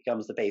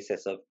becomes the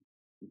basis of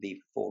the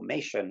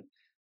formation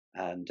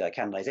and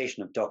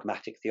canonization of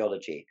dogmatic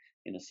theology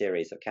in a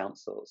series of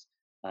councils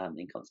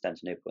in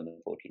Constantinople in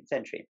the 14th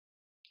century.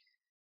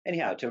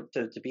 Anyhow,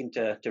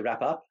 to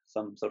wrap up,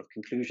 some sort of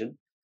conclusion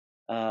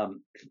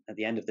at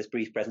the end of this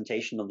brief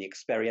presentation on the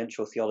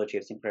experiential theology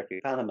of St.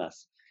 Gregory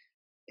Palamas.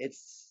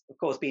 It's, of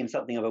course, been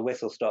something of a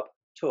whistle-stop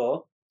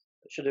tour,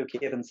 but should have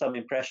given some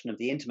impression of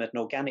the intimate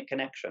and organic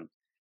connection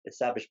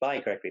established by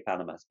Gregory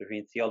Palamas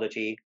between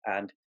theology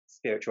and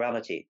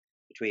spirituality,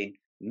 between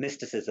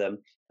mysticism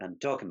and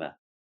dogma.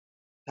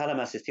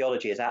 Palamas'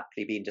 theology has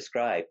aptly been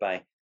described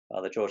by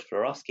Father George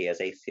Florovsky as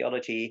a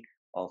theology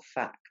of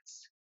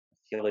facts, a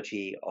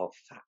theology of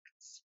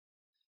facts.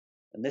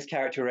 And this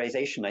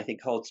characterization, I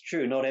think, holds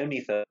true not only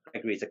for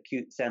Gregory's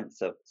acute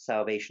sense of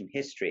salvation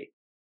history,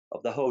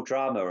 of the whole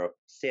drama of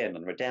sin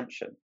and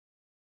redemption,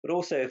 but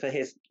also for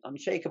his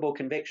unshakable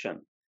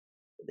conviction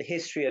that the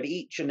history of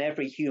each and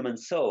every human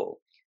soul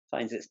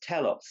finds its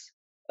telos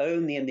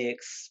only in the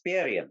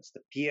experience,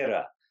 the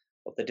pira,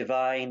 of the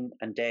divine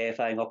and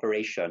deifying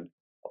operation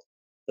of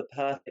the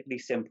perfectly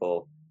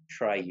simple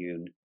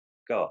triune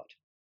God.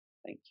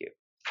 Thank you.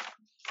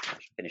 I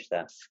should finish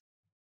there.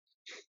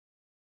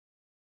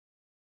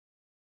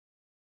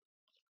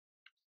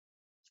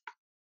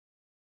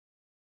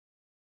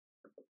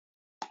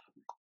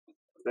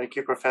 Thank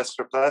you,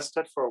 Professor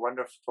Plastad, for a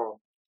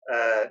wonderful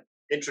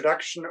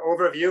introduction,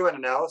 overview, and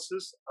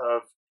analysis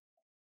of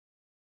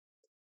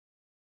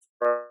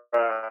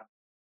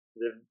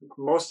the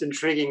most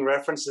intriguing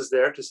references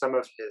there to some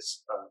of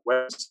his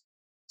webs.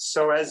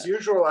 So as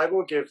usual, I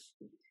will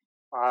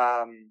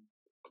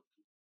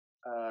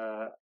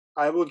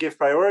give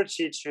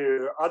priority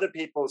to other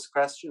people's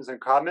questions and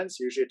comments.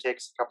 Usually it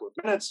takes a couple of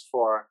minutes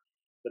for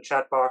the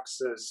chat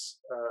boxes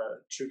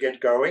to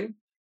get going.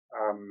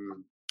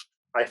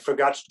 I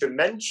forgot to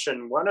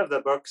mention one of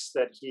the books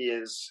that he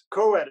is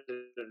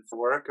co-edited for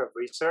work of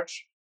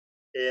research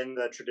in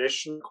the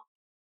tradition,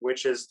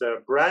 which is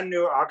the brand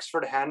new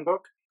Oxford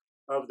Handbook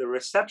of the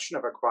Reception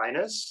of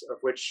Aquinas, of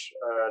which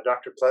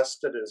Dr.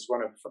 Plested is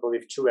one of, I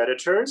believe, 2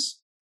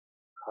 editors.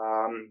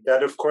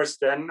 That, of course,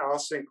 then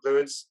also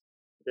includes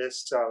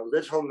this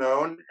little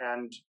known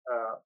and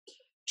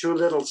too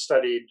little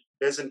studied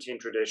Byzantine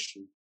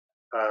tradition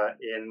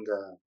in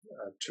the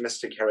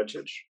Thomistic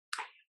heritage.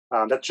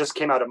 That just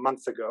came out a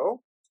month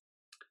ago,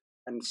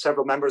 and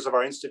several members of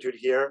our institute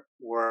here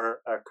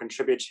were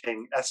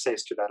contributing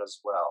essays to that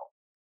as well.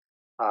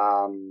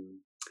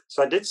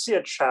 So I did see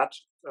a chat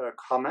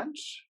comment.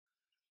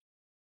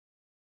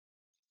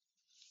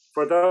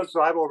 For those,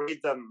 I will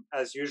read them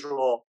as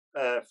usual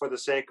for the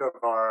sake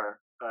of our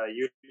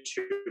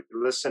YouTube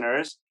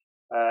listeners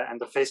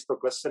and the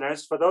Facebook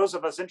listeners. For those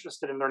of us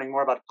interested in learning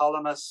more about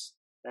Palamas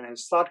and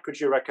his thought, could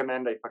you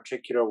recommend a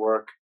particular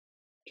work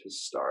to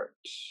start?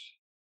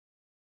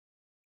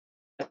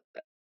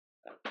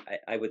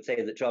 I would say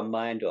that John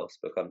Meyendorff's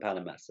book on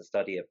Palamas, a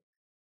study of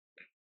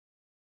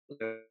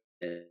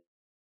 50s,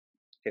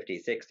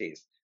 60s,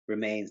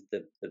 remains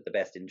the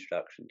best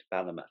introduction to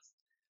Palamas.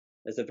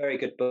 There's a very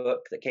good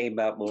book that came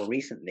out more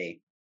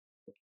recently,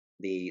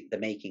 the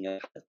making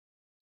of,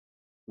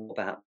 more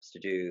perhaps to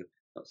do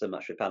not so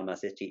much with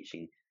Palamas'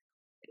 teaching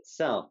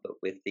itself, but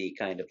with the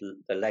kind of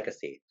the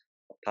legacy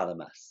of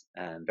Palamas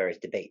and various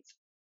debates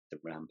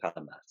around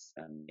Palamas.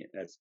 And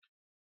as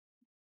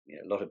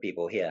a lot of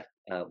people here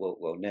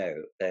will know,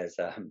 there's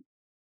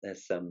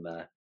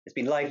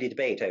been lively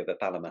debate over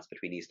Palamas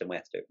between East and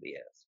West over the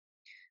years.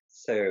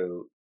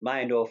 So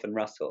Meyendorff and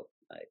Russell,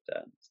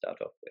 I'd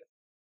start off with.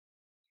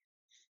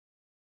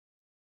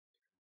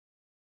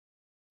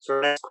 So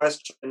next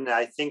question,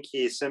 I think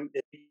he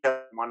simply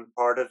one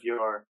part of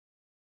your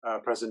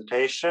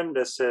presentation.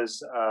 This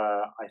is,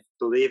 I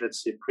believe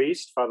it's the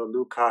priest, Father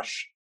Lukasz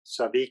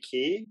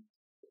Sawicki.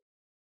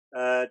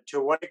 To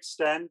what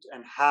extent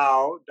and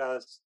how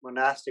does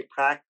monastic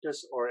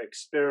practice or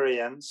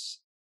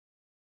experience,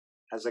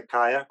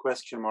 Hezekiah, ?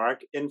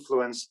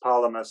 Influence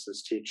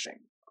Palamas' teaching?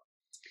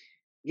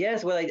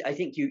 Yes, well, I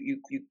think you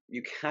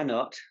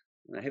cannot,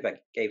 and I hope I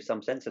gave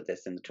some sense of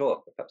this in the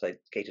talk, perhaps I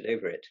skated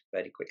over it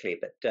very quickly,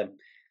 but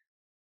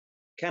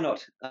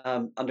cannot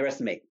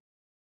underestimate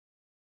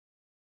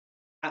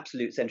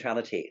absolute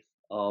centrality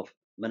of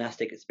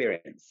monastic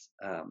experience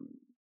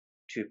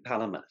to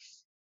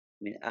Palamas.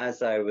 I mean,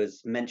 as I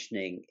was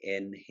mentioning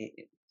in his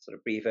sort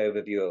of brief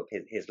overview of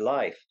his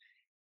life,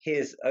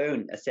 his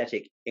own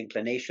ascetic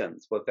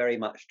inclinations were very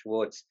much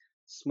towards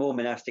small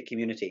monastic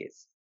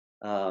communities.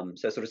 So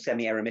sort of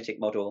semi-eremitic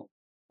model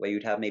where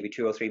you'd have maybe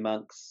 2 or 3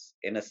 monks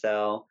in a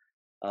cell,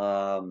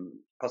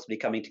 possibly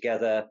coming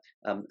together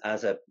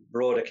as a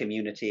broader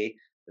community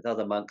with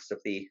other monks of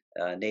the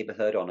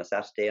neighborhood on a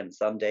Saturday and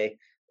Sunday,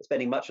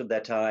 spending much of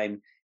their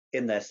time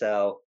in their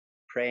cell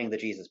praying the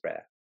Jesus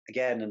prayer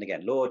again and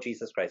again. Lord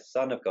Jesus Christ,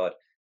 Son of God,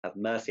 have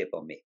mercy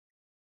upon me.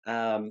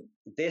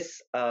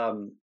 This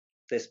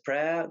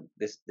prayer,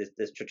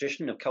 this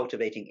tradition of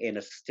cultivating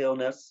inner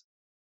stillness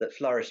that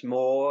flourished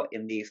more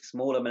in these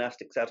smaller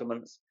monastic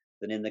settlements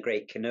than in the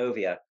great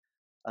Canovia,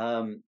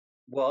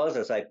 was,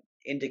 as I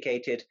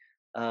indicated,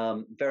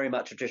 very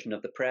much a tradition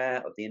of the prayer,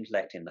 of the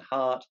intellect in the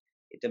heart.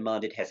 It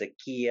demanded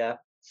Hezekiah,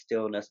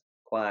 stillness,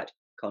 quiet,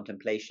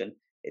 contemplation.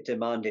 It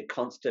demanded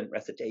constant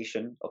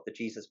recitation of the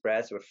Jesus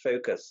prayer, so a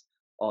focus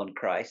on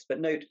Christ. But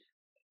note,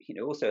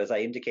 also as I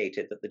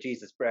indicated, that the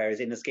Jesus prayer is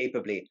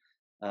inescapably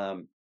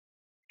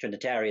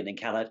Trinitarian in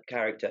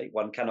character.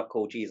 One cannot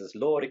call Jesus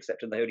Lord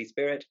except in the Holy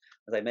Spirit,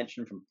 as I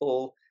mentioned from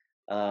Paul.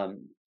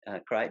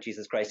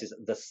 Jesus Christ is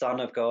the Son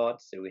of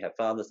God, so we have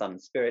Father, Son,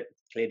 and Spirit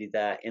clearly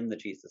there in the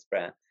Jesus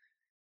prayer.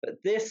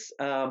 But this,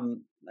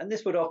 and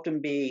this would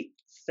often be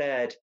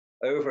said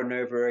over and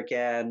over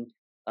again,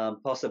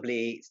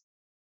 possibly,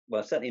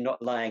 well, certainly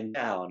not lying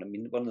down. I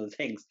mean, one of the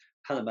things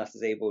Palamas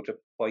is able to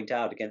point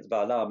out against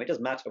Balaam, it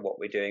doesn't matter what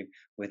we're doing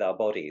with our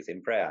bodies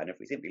in prayer, and if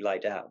we simply lie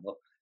down, we'll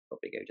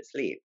probably go to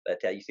sleep.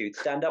 But you see, you'd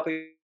stand up,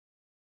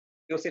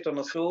 you'll sit on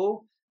a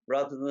stool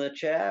rather than a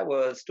chair.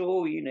 Well, a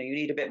stool, you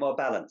need a bit more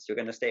balance. You're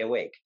going to stay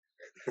awake.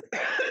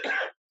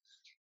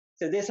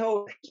 So this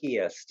whole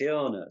here,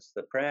 stillness,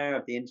 the prayer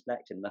of the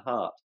intellect in the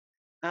heart,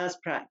 as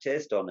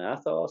practiced on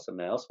Athos and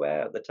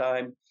elsewhere at the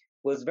time,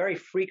 was very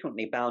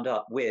frequently bound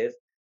up with,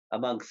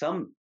 among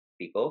some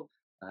people,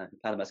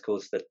 Palamas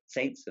calls the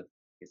saints of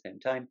his own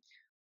time,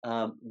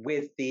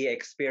 with the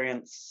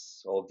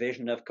experience or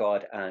vision of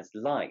God as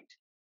light.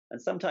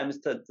 And sometimes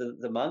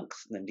the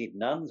monks, and indeed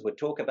nuns, would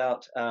talk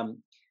about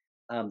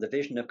the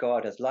vision of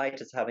God as light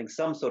as having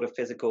some sort of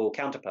physical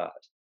counterpart,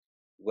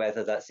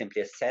 whether that's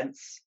simply a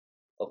sense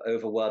of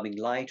overwhelming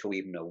light or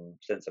even a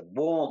sense of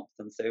warmth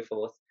and so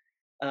forth.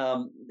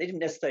 They didn't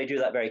necessarily do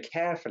that very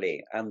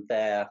carefully, and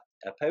their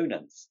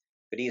opponents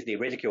could easily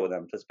ridicule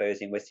them for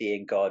supposing we're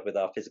seeing God with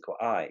our physical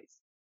eyes,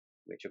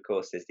 which of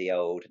course is the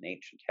old and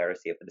ancient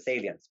heresy of the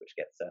Thessalians, which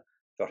gets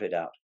trotted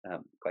out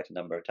quite a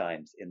number of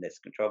times in this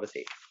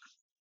controversy.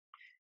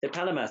 So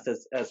Palamas,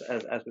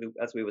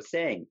 as we were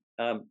saying,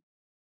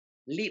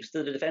 leaps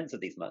to the defense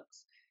of these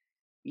monks,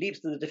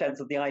 leaps to the defense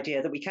of the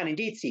idea that we can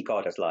indeed see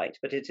God as light,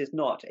 but it is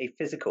not a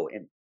physical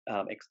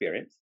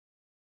experience,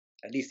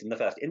 at least in the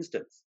first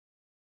instance.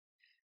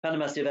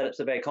 Palamas develops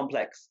a very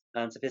complex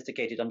and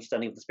sophisticated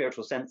understanding of the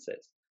spiritual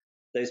senses,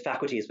 those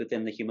faculties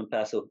within the human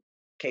person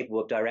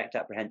capable of direct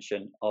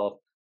apprehension of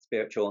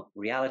spiritual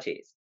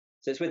realities.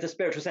 So it's with the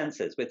spiritual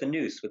senses, with the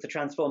nous, with the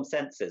transformed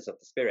senses of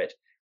the spirit,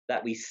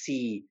 that we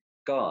see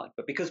God.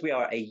 But because we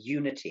are a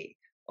unity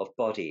of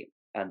body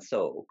and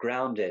soul,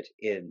 grounded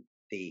in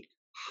the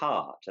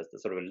heart as the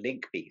sort of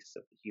link piece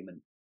of the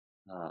human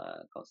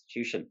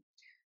constitution,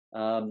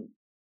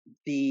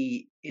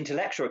 the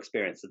intellectual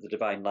experience of the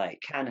divine light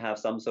can have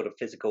some sort of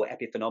physical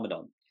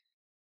epiphenomenon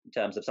in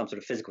terms of some sort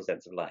of physical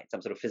sense of light,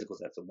 some sort of physical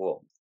sense of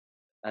warmth,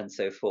 and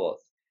so forth.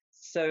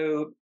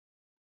 So,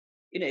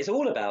 it's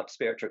all about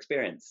spiritual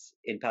experience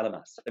in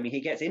Palamas. I mean,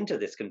 he gets into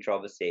this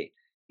controversy,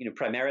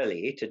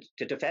 primarily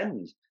to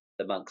defend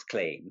the monk's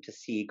claim to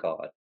see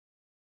God,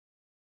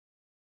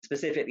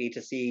 specifically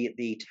to see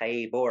the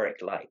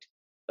taboric light,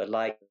 the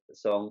light that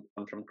shone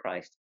from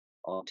Christ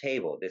on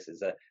table. This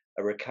is a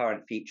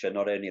recurrent feature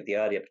not only of the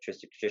earlier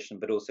patristic tradition,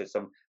 but also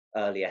some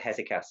earlier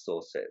hesychast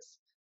sources,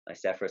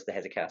 Nicephorus the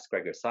Hesychast,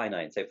 Gregory of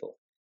Sinai, and so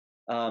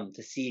forth,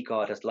 to see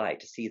God as light,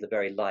 to see the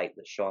very light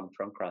that shone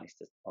from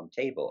Christ on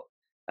table.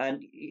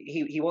 And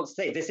he wants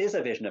to say this is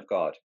a vision of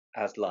God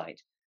as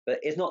light, but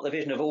it's not the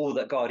vision of all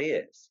that God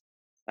is.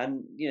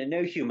 And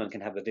no human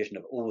can have a vision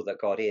of all that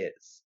God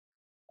is.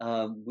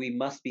 We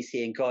must be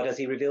seeing God as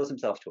he reveals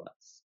himself to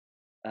us,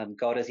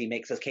 God as he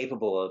makes us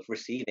capable of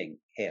receiving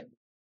him.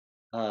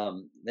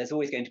 There's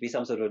always going to be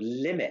some sort of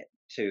limit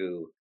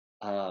to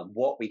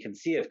what we can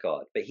see of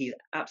God, but he's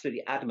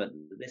absolutely adamant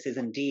that this is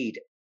indeed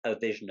a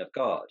vision of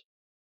God.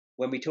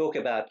 When we talk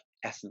about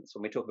essence,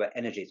 when we talk about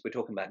energies, we're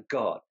talking about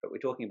God, but we're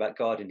talking about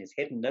God in his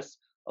hiddenness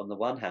on the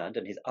one hand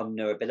and his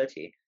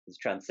unknowability, his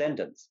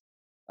transcendence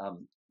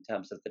in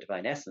terms of the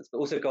divine essence, but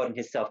also God in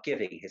his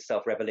self-giving, his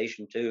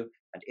self-revelation to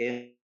and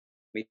in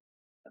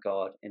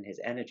God in his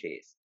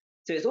energies.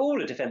 So it's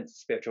all a defense of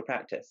spiritual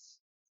practice.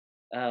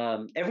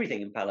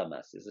 Everything in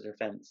Palamas is a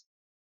defense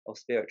of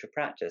spiritual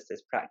practice,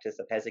 this practice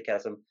of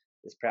hesychasm,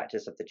 this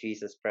practice of the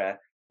Jesus prayer,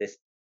 this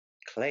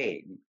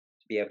claim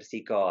to be able to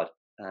see God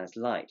as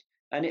light.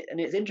 And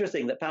it's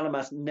interesting that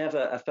Palamas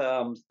never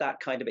affirms that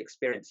kind of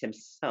experience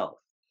himself.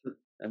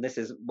 And this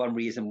is one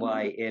reason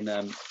why in,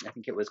 I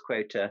think it was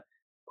quote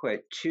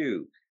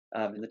 2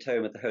 in the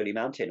Tome of the Holy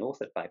Mountain,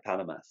 authored by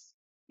Palamas,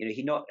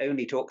 he not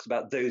only talks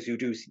about those who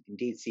do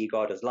indeed see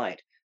God as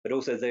light, but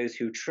also those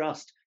who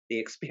trust the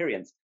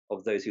experience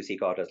of those who see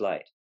God as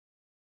light.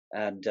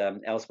 And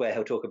elsewhere,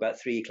 he'll talk about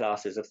 3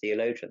 classes of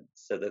theologians.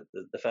 So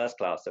the first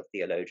class of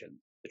theologian,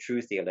 the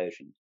true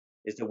theologian,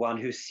 is the one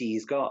who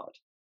sees God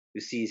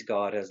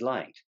as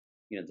light.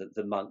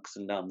 The monks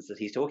and nuns that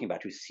he's talking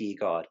about who see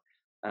God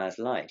as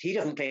light. He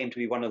doesn't claim to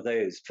be one of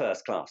those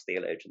first class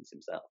theologians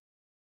himself.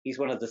 He's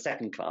one of the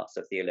second class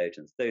of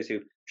theologians, those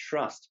who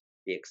trust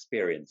the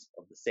experience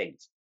of the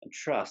saints and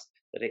trust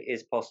that it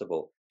is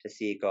possible to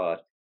see God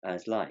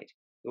as light.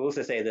 We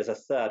also say there's a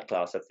third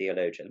class of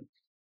theologian,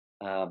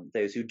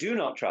 those who do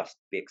not trust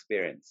the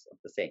experience of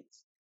the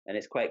saints. And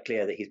it's quite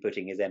clear that he's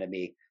putting his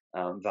enemy,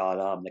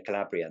 Vaalam the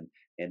Calabrian,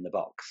 in the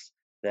box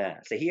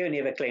there. So he only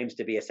ever claims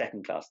to be a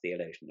second class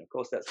theologian. Of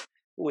course, that's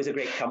always a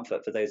great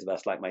comfort for those of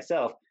us like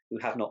myself who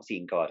have not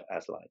seen God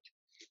as light.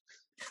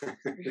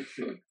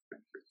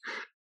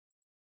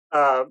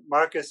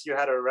 Marcus, you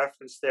had a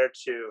reference there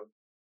to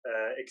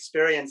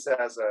experience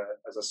as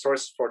a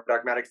source for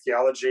dogmatic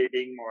theology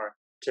being more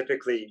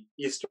typically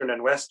Eastern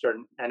and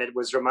Western, and it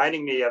was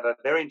reminding me of a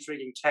very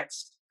intriguing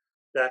text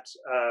that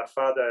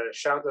Father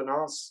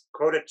Chardonnans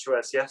quoted to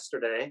us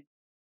yesterday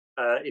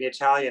in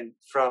Italian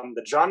from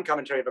the John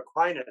commentary of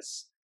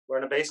Aquinas, where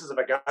on the basis of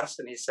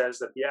Augustine he says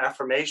that the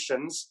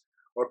affirmations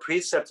or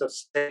precepts of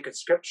sacred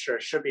scripture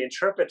should be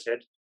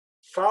interpreted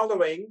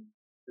following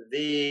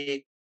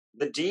the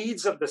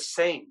deeds of the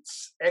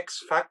saints,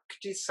 ex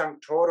facti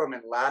sanctorum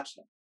in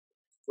Latin,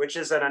 which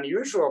is an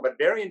unusual but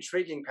very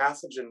intriguing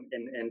passage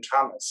in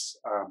Thomas.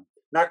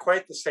 Not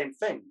quite the same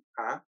thing,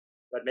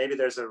 but maybe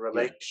there's a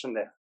relation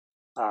there.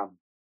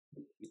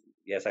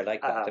 Yes, I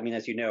like that. I mean,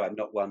 as you know, I'm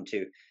not one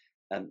to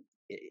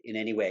in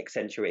any way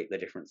accentuate the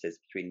differences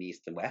between the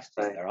East and West.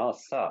 Right. There are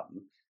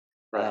some.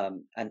 Right.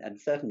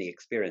 And certainly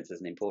experience is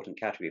an important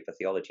category for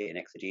theology and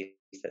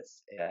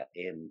exegesis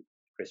in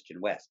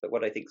Christian West. But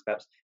what I think is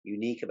perhaps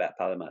unique about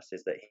Palamas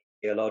is that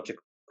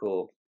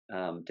theological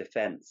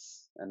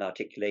defense and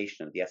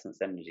articulation of the essence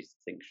energy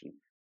distinction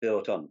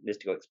built on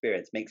mystical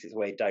experience makes its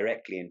way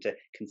directly into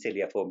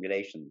conciliar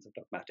formulations of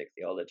dogmatic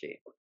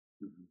theology.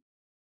 Mm-hmm.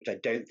 which I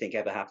don't think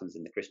ever happens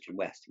in the Christian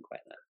West in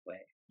quite that way.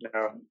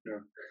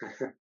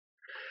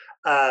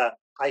 No.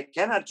 I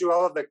cannot do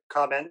all of the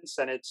comments,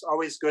 and it's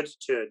always good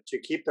to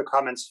keep the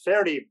comments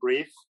fairly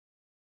brief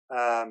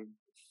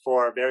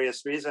for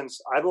various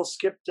reasons. I will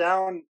skip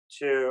down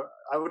to,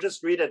 I will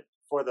just read it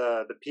for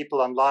the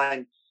people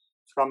online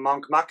from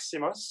Monk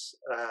Maximus,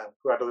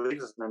 who I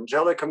believe is an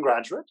Angelicum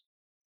graduate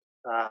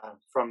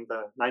from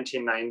the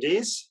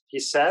 1990s. He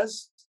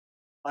says,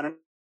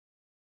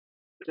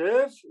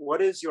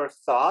 what is your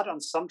thought on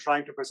some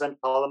trying to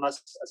present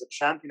Palamas as a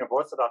champion of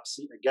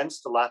orthodoxy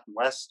against the Latin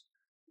West?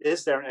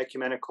 Is there an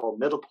ecumenical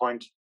middle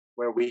point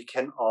where we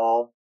can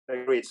all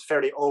agree? It's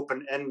fairly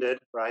open-ended,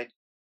 right?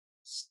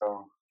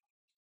 So,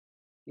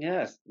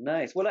 yes,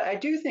 nice. Well, I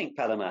do think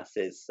Palamas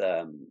is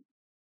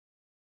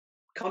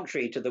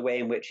contrary to the way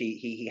in which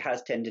he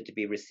has tended to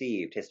be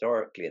received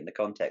historically in the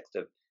context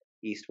of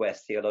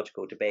East-West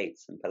theological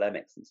debates and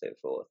polemics and so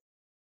forth.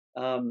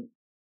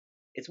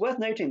 It's worth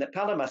noting that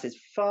Palamas is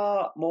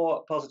far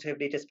more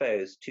positively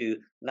disposed to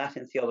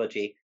Latin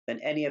theology than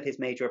any of his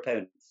major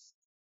opponents.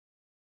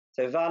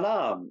 So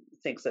Varlam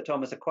thinks that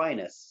Thomas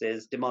Aquinas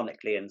is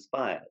demonically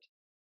inspired.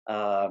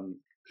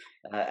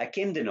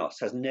 Akindinos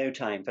has no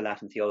time for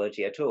Latin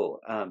theology at all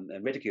and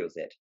ridicules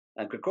it.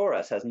 And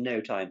Gregoras has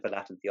no time for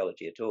Latin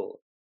theology at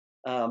all.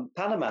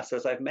 Palamas,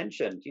 as I've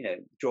mentioned,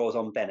 draws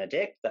on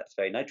Benedict, that's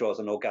very nice, draws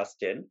on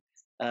Augustine,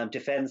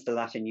 defends the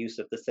Latin use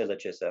of the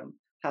syllogism,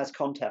 has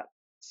contacts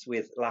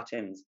with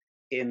Latins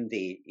in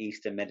the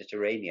Eastern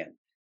Mediterranean.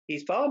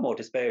 He's far more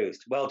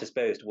well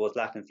disposed towards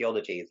Latin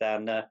theology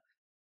than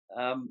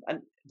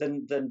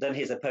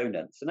his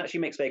opponents, and actually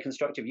makes very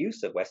constructive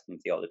use of Western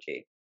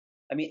theology.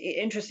 I mean,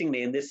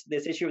 interestingly, in this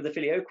issue of the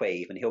Filioque,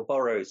 even he'll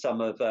borrow some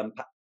of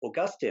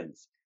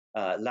Augustine's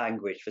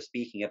language for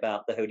speaking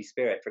about the Holy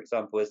Spirit, for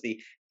example, as the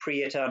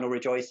pre-eternal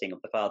rejoicing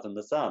of the Father and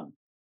the Son,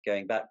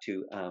 going back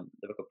to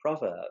the Book of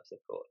Proverbs, of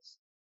course,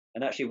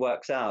 and actually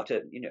works out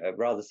a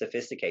rather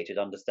sophisticated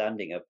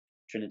understanding of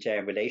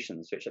Trinitarian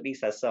relations, which at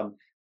least has some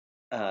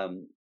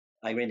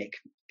ironic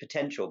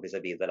potential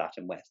vis-a-vis the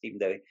Latin West, even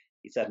though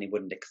he certainly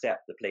wouldn't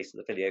accept the place of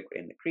the Filioque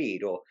in the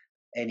Creed or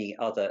any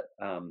other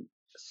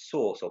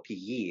source or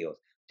pii or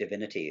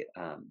divinity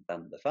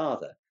than the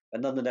Father.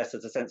 But nonetheless,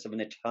 there's a sense of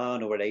an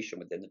eternal relation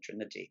within the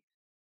Trinity,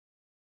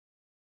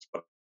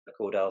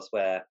 called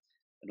elsewhere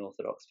an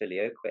Orthodox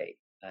Filioque,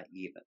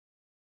 even.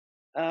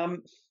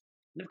 And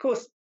of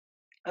course,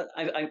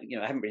 I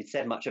haven't really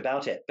said much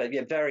about it, but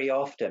very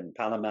often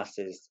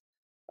Palamas's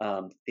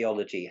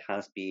theology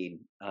has been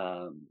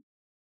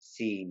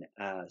seen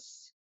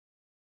as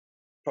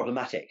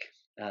problematic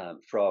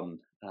from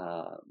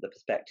the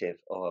perspective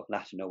of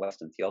Latin or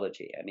Western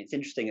theology. I mean, it's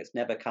interesting; it's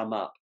never come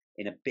up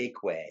in a big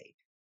way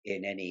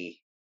in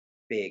any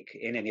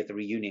of the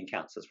reunion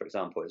councils, for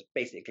example. It's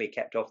basically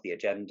kept off the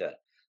agenda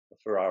of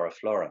Ferrara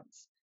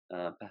Florence,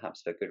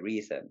 perhaps for good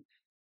reason.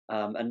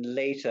 And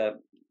later,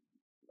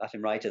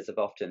 Latin writers have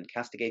often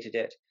castigated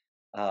it.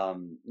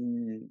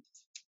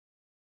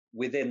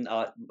 Within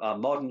our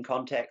modern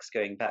context,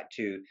 going back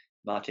to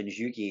Martin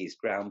Jugi's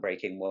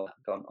groundbreaking work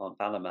on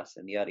Palamas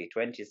in the early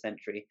 20th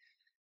century,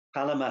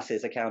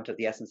 Palamas's account of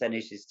the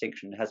essence-energy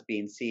distinction has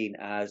been seen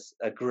as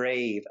a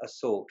grave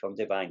assault on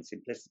divine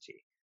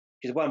simplicity,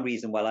 which is one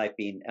reason why I've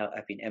been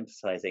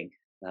emphasizing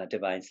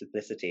divine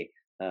simplicity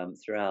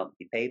throughout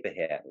the paper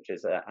here, which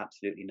is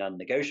absolutely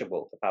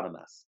non-negotiable for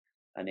Palamas,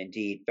 and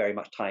indeed very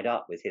much tied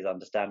up with his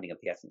understanding of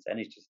the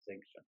essence-energy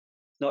distinction.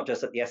 It's not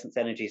just that the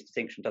essence-energy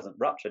distinction doesn't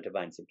rupture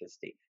divine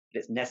simplicity, but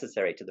it's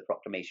necessary to the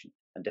proclamation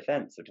and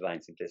defense of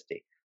divine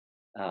simplicity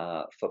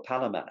for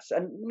Palamas.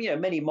 And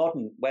many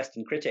modern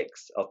Western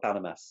critics of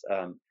Palamas,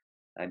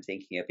 I'm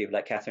thinking of people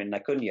like Catherine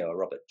Nacunyo or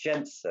Robert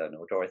Jensen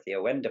or Dorothea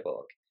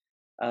Wenderborg,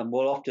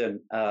 will often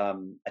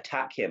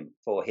attack him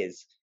for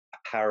his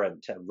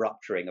apparent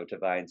rupturing of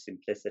divine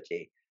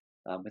simplicity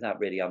without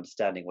really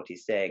understanding what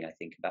he's saying, I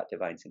think, about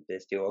divine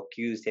simplicity, or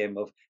accuse him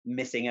of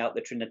missing out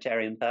the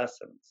Trinitarian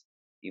persons.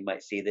 You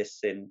might see this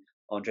in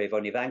Andrei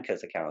von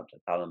Ivanka's account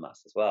of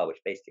Palamas as well,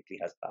 which basically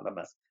has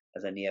Palamas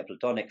as a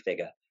Neoplatonic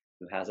figure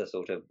who has a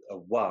sort of a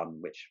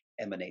one which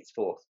emanates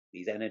forth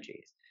these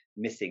energies,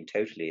 missing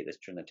totally this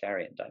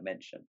Trinitarian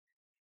dimension.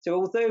 So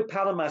although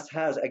Palamas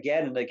has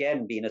again and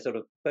again been a sort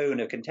of bone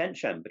of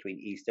contention between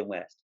East and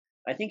West,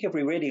 I think if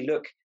we really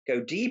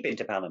go deep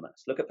into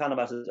Palamas, look at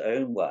Palamas's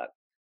own work,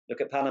 look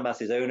at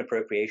Palamas's own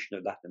appropriation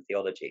of Latin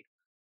theology,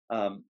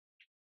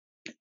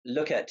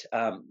 look at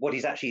what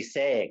he's actually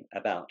saying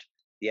about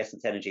the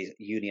essence energies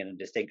union and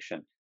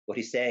distinction, what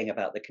he's saying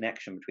about the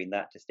connection between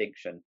that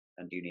distinction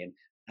and union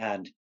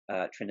and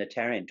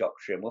Trinitarian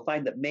doctrine, we'll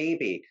find that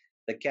maybe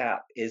the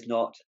gap is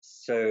not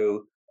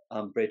so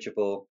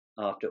unbridgeable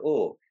after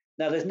all.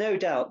 Now, there's no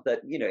doubt that,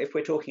 if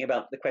we're talking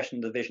about the question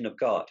of the vision of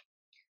God,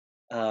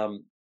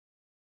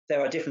 there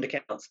are different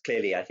accounts,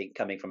 clearly, I think,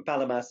 coming from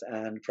Palamas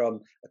and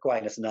from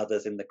Aquinas and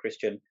others in the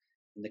Christian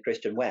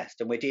West.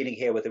 And we're dealing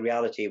here with a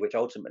reality which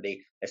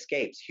ultimately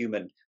escapes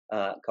human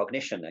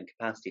cognition and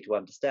capacity to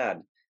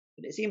understand.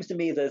 But it seems to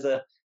me there's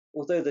a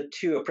although the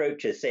two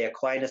approaches, say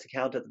Aquinas'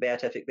 account of the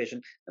beatific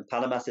vision and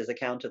Palamas'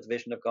 account of the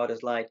vision of God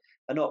as light,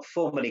 are not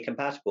formally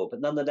compatible,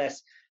 but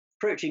nonetheless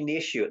approaching the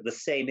issue, the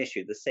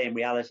same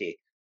reality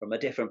from a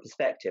different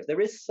perspective,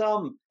 there is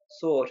some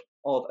sort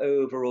of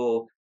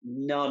overall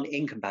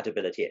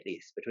non-incompatibility, at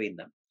least, between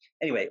them.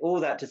 Anyway, all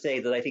that to say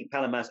that I think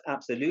Palamas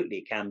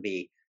absolutely can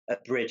be a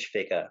bridge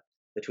figure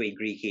between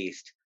Greek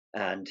East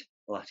and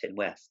Latin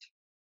West,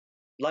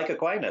 like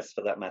Aquinas,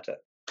 for that matter.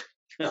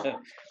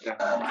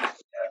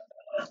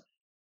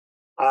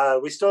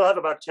 We still have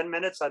about 10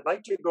 minutes. I'd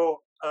like to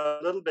go a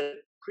little bit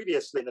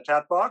previously in the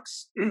chat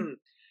box,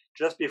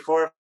 just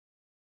before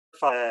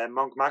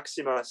Monk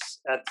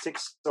Maximus at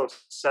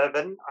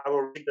 6:07. I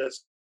will read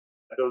this.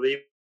 I believe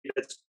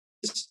it's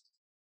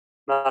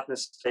not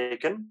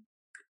mistaken.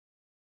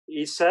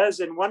 He says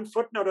in one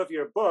footnote of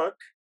your book,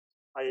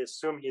 I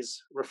assume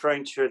he's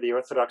referring to the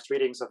Orthodox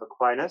readings of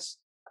Aquinas,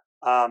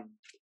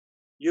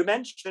 you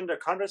mentioned a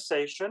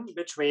conversation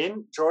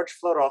between George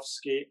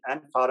Florovsky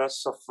and Father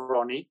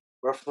Sophrony,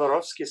 where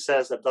Florovsky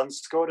says that Duns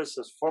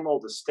Scotus' formal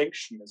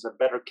distinction is a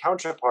better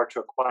counterpart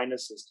to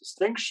Aquinas'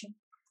 distinction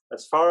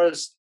as far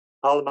as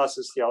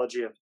Palamas'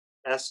 theology of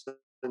essence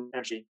and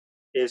energy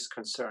is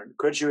concerned.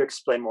 Could you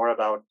explain more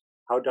about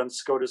how Duns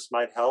Scotus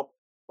might help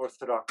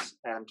Orthodox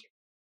and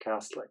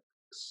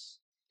Catholics?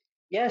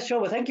 Yeah, sure.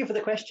 Well, thank you for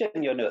the question,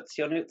 Your Notes.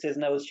 Your Notes is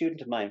an old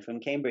student of mine from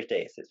Cambridge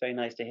days. It's very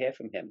nice to hear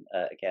from him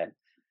again.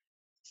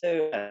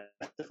 So,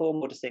 the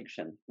formal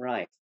distinction,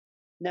 right.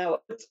 Now,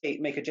 let's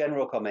make a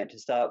general comment to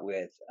start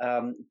with.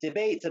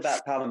 Debates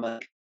about Palamas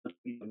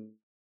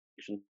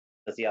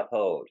does he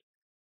uphold?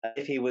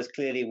 If he was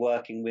clearly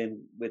working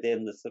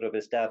within the sort of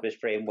established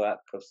framework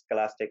of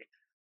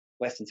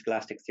Western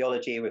scholastic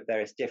theology with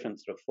various different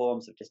sort of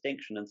forms of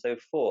distinction and so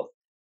forth.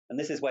 And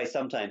this is why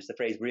sometimes the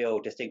phrase real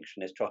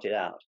distinction is trotted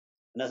out.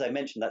 And as I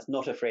mentioned, that's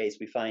not a phrase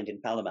we find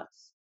in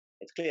Palamas.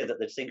 It's clear that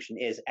the distinction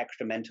is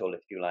extramental, if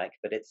you like,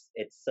 but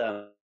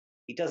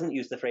he doesn't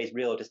use the phrase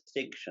real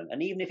distinction.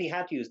 And even if he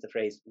had used the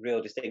phrase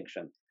real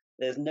distinction,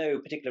 there's no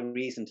particular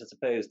reason to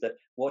suppose that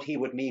what he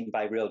would mean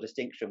by real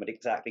distinction would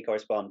exactly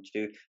correspond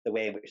to the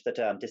way in which the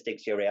term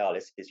distinctio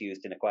realis is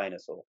used in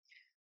Aquinas or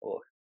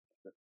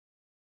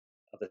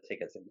other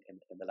figures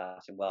in the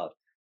Latin world.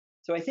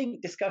 So I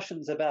think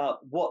discussions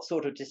about what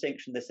sort of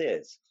distinction this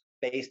is,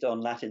 based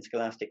on Latin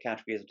scholastic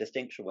categories of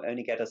distinction, will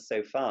only get us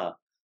so far.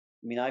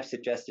 I mean, I've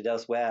suggested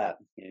elsewhere,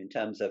 in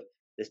terms of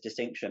this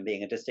distinction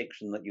being a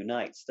distinction that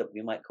unites, that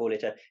we might call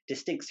it a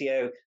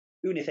distinctio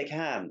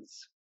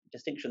unificans,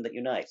 distinction that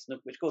unites,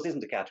 which of course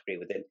isn't a category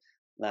within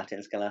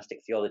Latin scholastic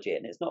theology,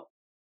 and it's not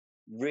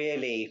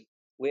really,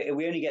 we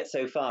only get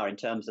so far in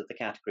terms of the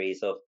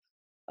categories of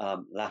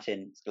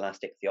Latin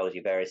scholastic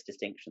theology, various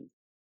distinctions.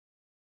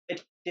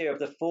 The idea of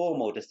the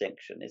formal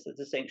distinction is the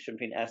distinction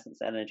between essence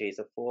and energy is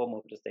a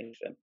formal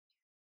distinction.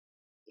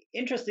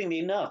 Interestingly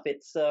enough,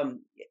 it's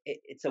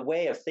a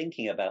way of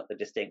thinking about the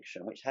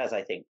distinction which has,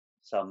 I think,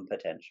 some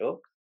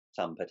potential.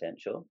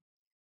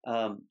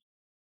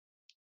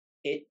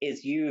 It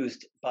is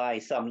used by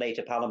some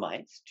later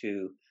Palamites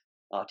to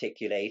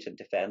articulate and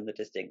defend the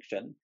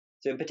distinction.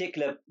 So in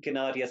particular,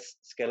 Gennadius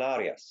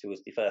Scalarius, who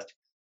was the first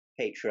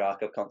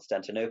patriarch of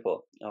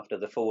Constantinople after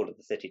the fall of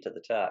the city to the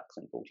Turks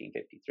in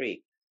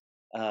 1453,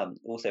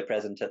 also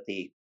present at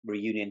the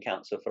Reunion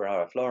Council of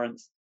Ferrara,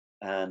 Florence,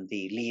 and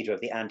the leader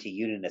of the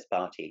anti-unionist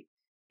party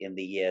in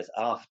the years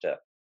after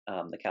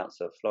the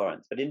Council of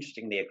Florence. But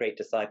interestingly, a great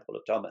disciple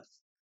of Thomas.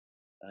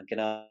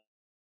 Gennadius,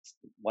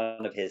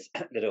 one of his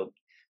little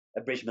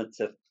abridgments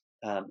of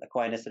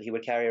Aquinas that he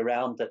would carry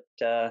around,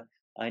 that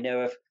I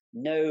know of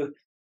no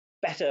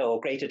better or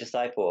greater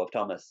disciple of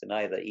Thomas in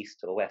either East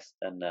or West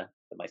than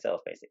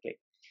myself, basically,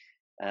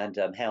 and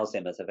hails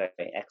him as a very,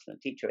 very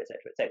excellent teacher,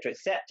 etc.,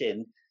 except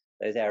in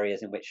those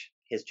areas in which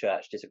his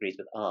church disagrees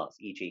with ours,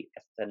 e.g.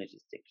 essence-energy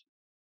distinction.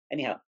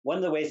 Anyhow, one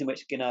of the ways in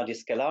which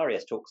Gennadius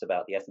Scalarius talks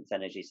about the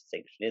essence-energy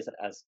distinction is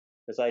as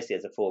precisely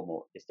as a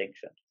formal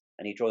distinction,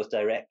 and he draws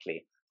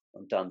directly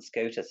on Duns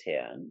Scotus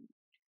here. And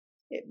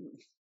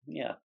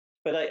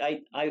but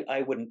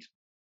I wouldn't.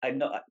 I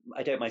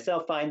don't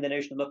myself find the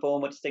notion of a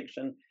formal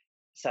distinction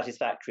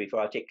satisfactory for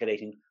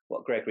articulating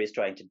what Gregory is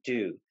trying to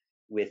do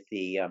with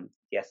the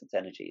essence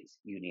energies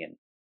union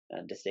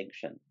and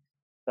distinction.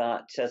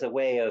 But as a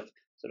way of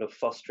sort of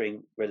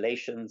fostering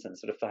relations and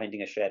sort of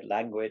finding a shared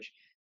language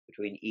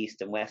between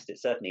East and West,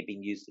 it's certainly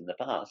been used in the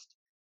past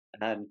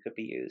and could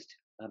be used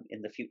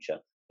in the future.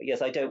 But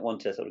yes, I don't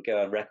want to sort of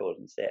go on record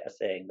and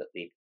saying that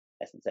the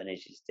essence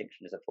energy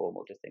distinction is a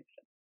formal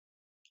distinction.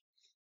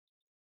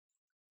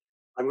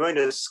 I'm going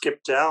to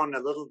skip down a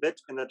little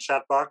bit in the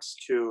chat box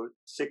to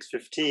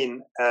 6:15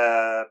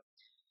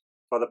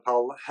 for the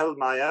Paul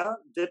Hellmeyer.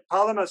 Did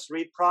Palamas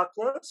read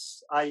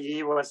Proclus,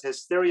 i.e. was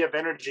his theory of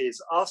energies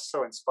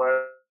also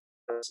inspired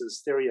by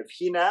his theory of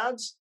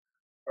henads,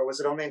 or was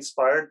it only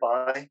inspired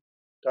by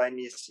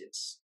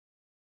Dionysius?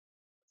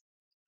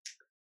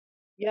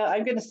 Yeah,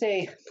 I'm going to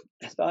say,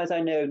 as far as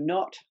I know,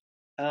 not,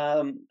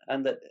 and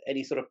that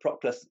any sort of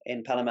Proclus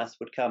in Palamas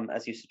would come,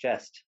 as you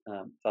suggest,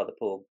 Father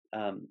Paul,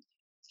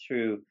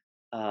 through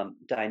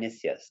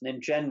Dionysius. And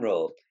in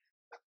general,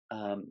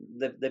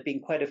 there have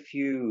been quite a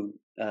few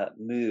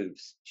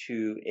moves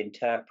to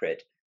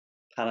interpret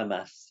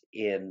Palamas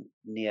in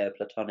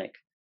Neoplatonic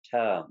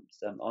terms.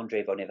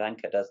 Andrei von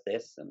Ivanka does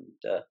this, and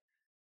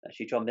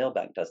actually John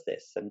Milbank does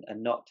this,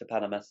 and not to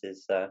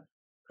Palamas's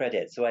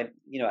credit. So I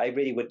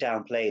really would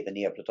downplay the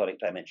Neoplatonic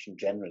dimension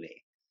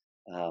generally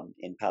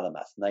in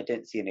Palamas, and I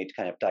don't see any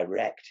kind of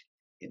direct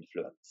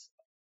influence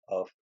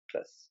of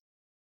Proclus.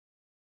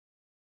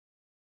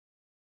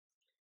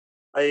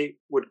 I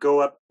would go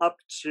up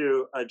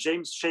to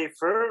James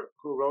Schaefer,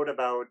 who wrote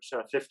about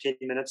 15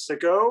 minutes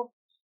ago.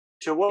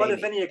 To what, Jamie,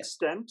 if any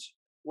extent,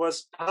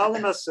 was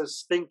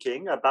Palamas's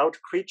thinking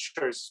about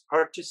creatures'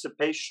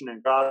 participation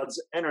in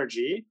God's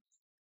energy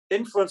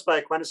influenced by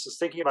Aquinas'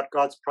 thinking about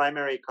God's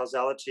primary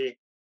causality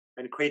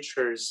and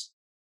creatures'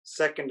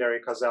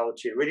 secondary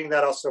causality? Reading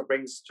that also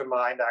brings to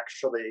mind,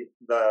 actually,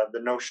 the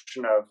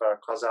notion of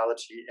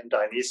causality in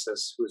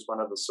Dionysius, who is one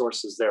of the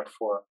sources there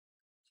for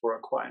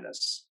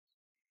Aquinas.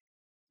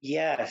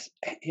 Yes,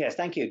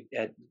 thank you,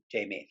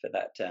 Jamie, for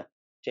that.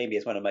 Jamie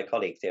is one of my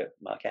colleagues here at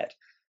Marquette.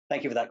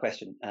 Thank you for that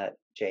question,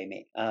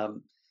 Jamie.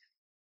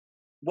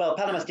 Well,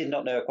 Palamas did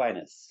not know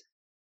Aquinas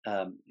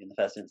in the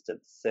first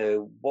instance.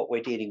 So what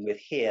we're dealing with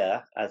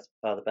here, as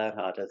Father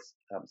Bernhard has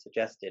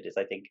suggested, is,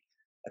 I think,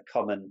 a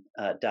common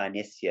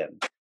Dionysian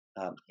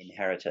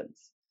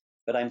inheritance.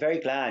 But I'm very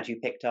glad you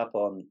picked up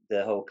on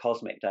the whole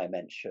cosmic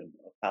dimension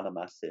of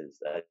Palamas's.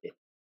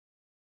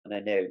 And I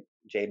know,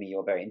 Jamie,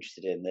 you're very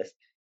interested in this.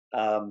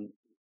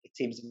 It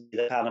seems to me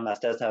that Palamas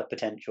does have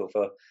potential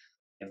for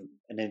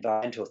an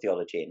environmental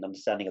theology, an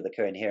understanding of the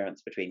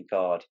coherence between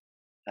God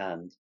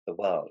and the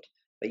world.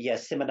 But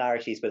yes,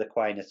 similarities with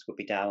Aquinas would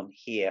be down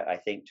here, I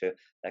think, to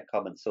a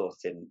common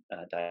source in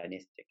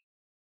Dionysius.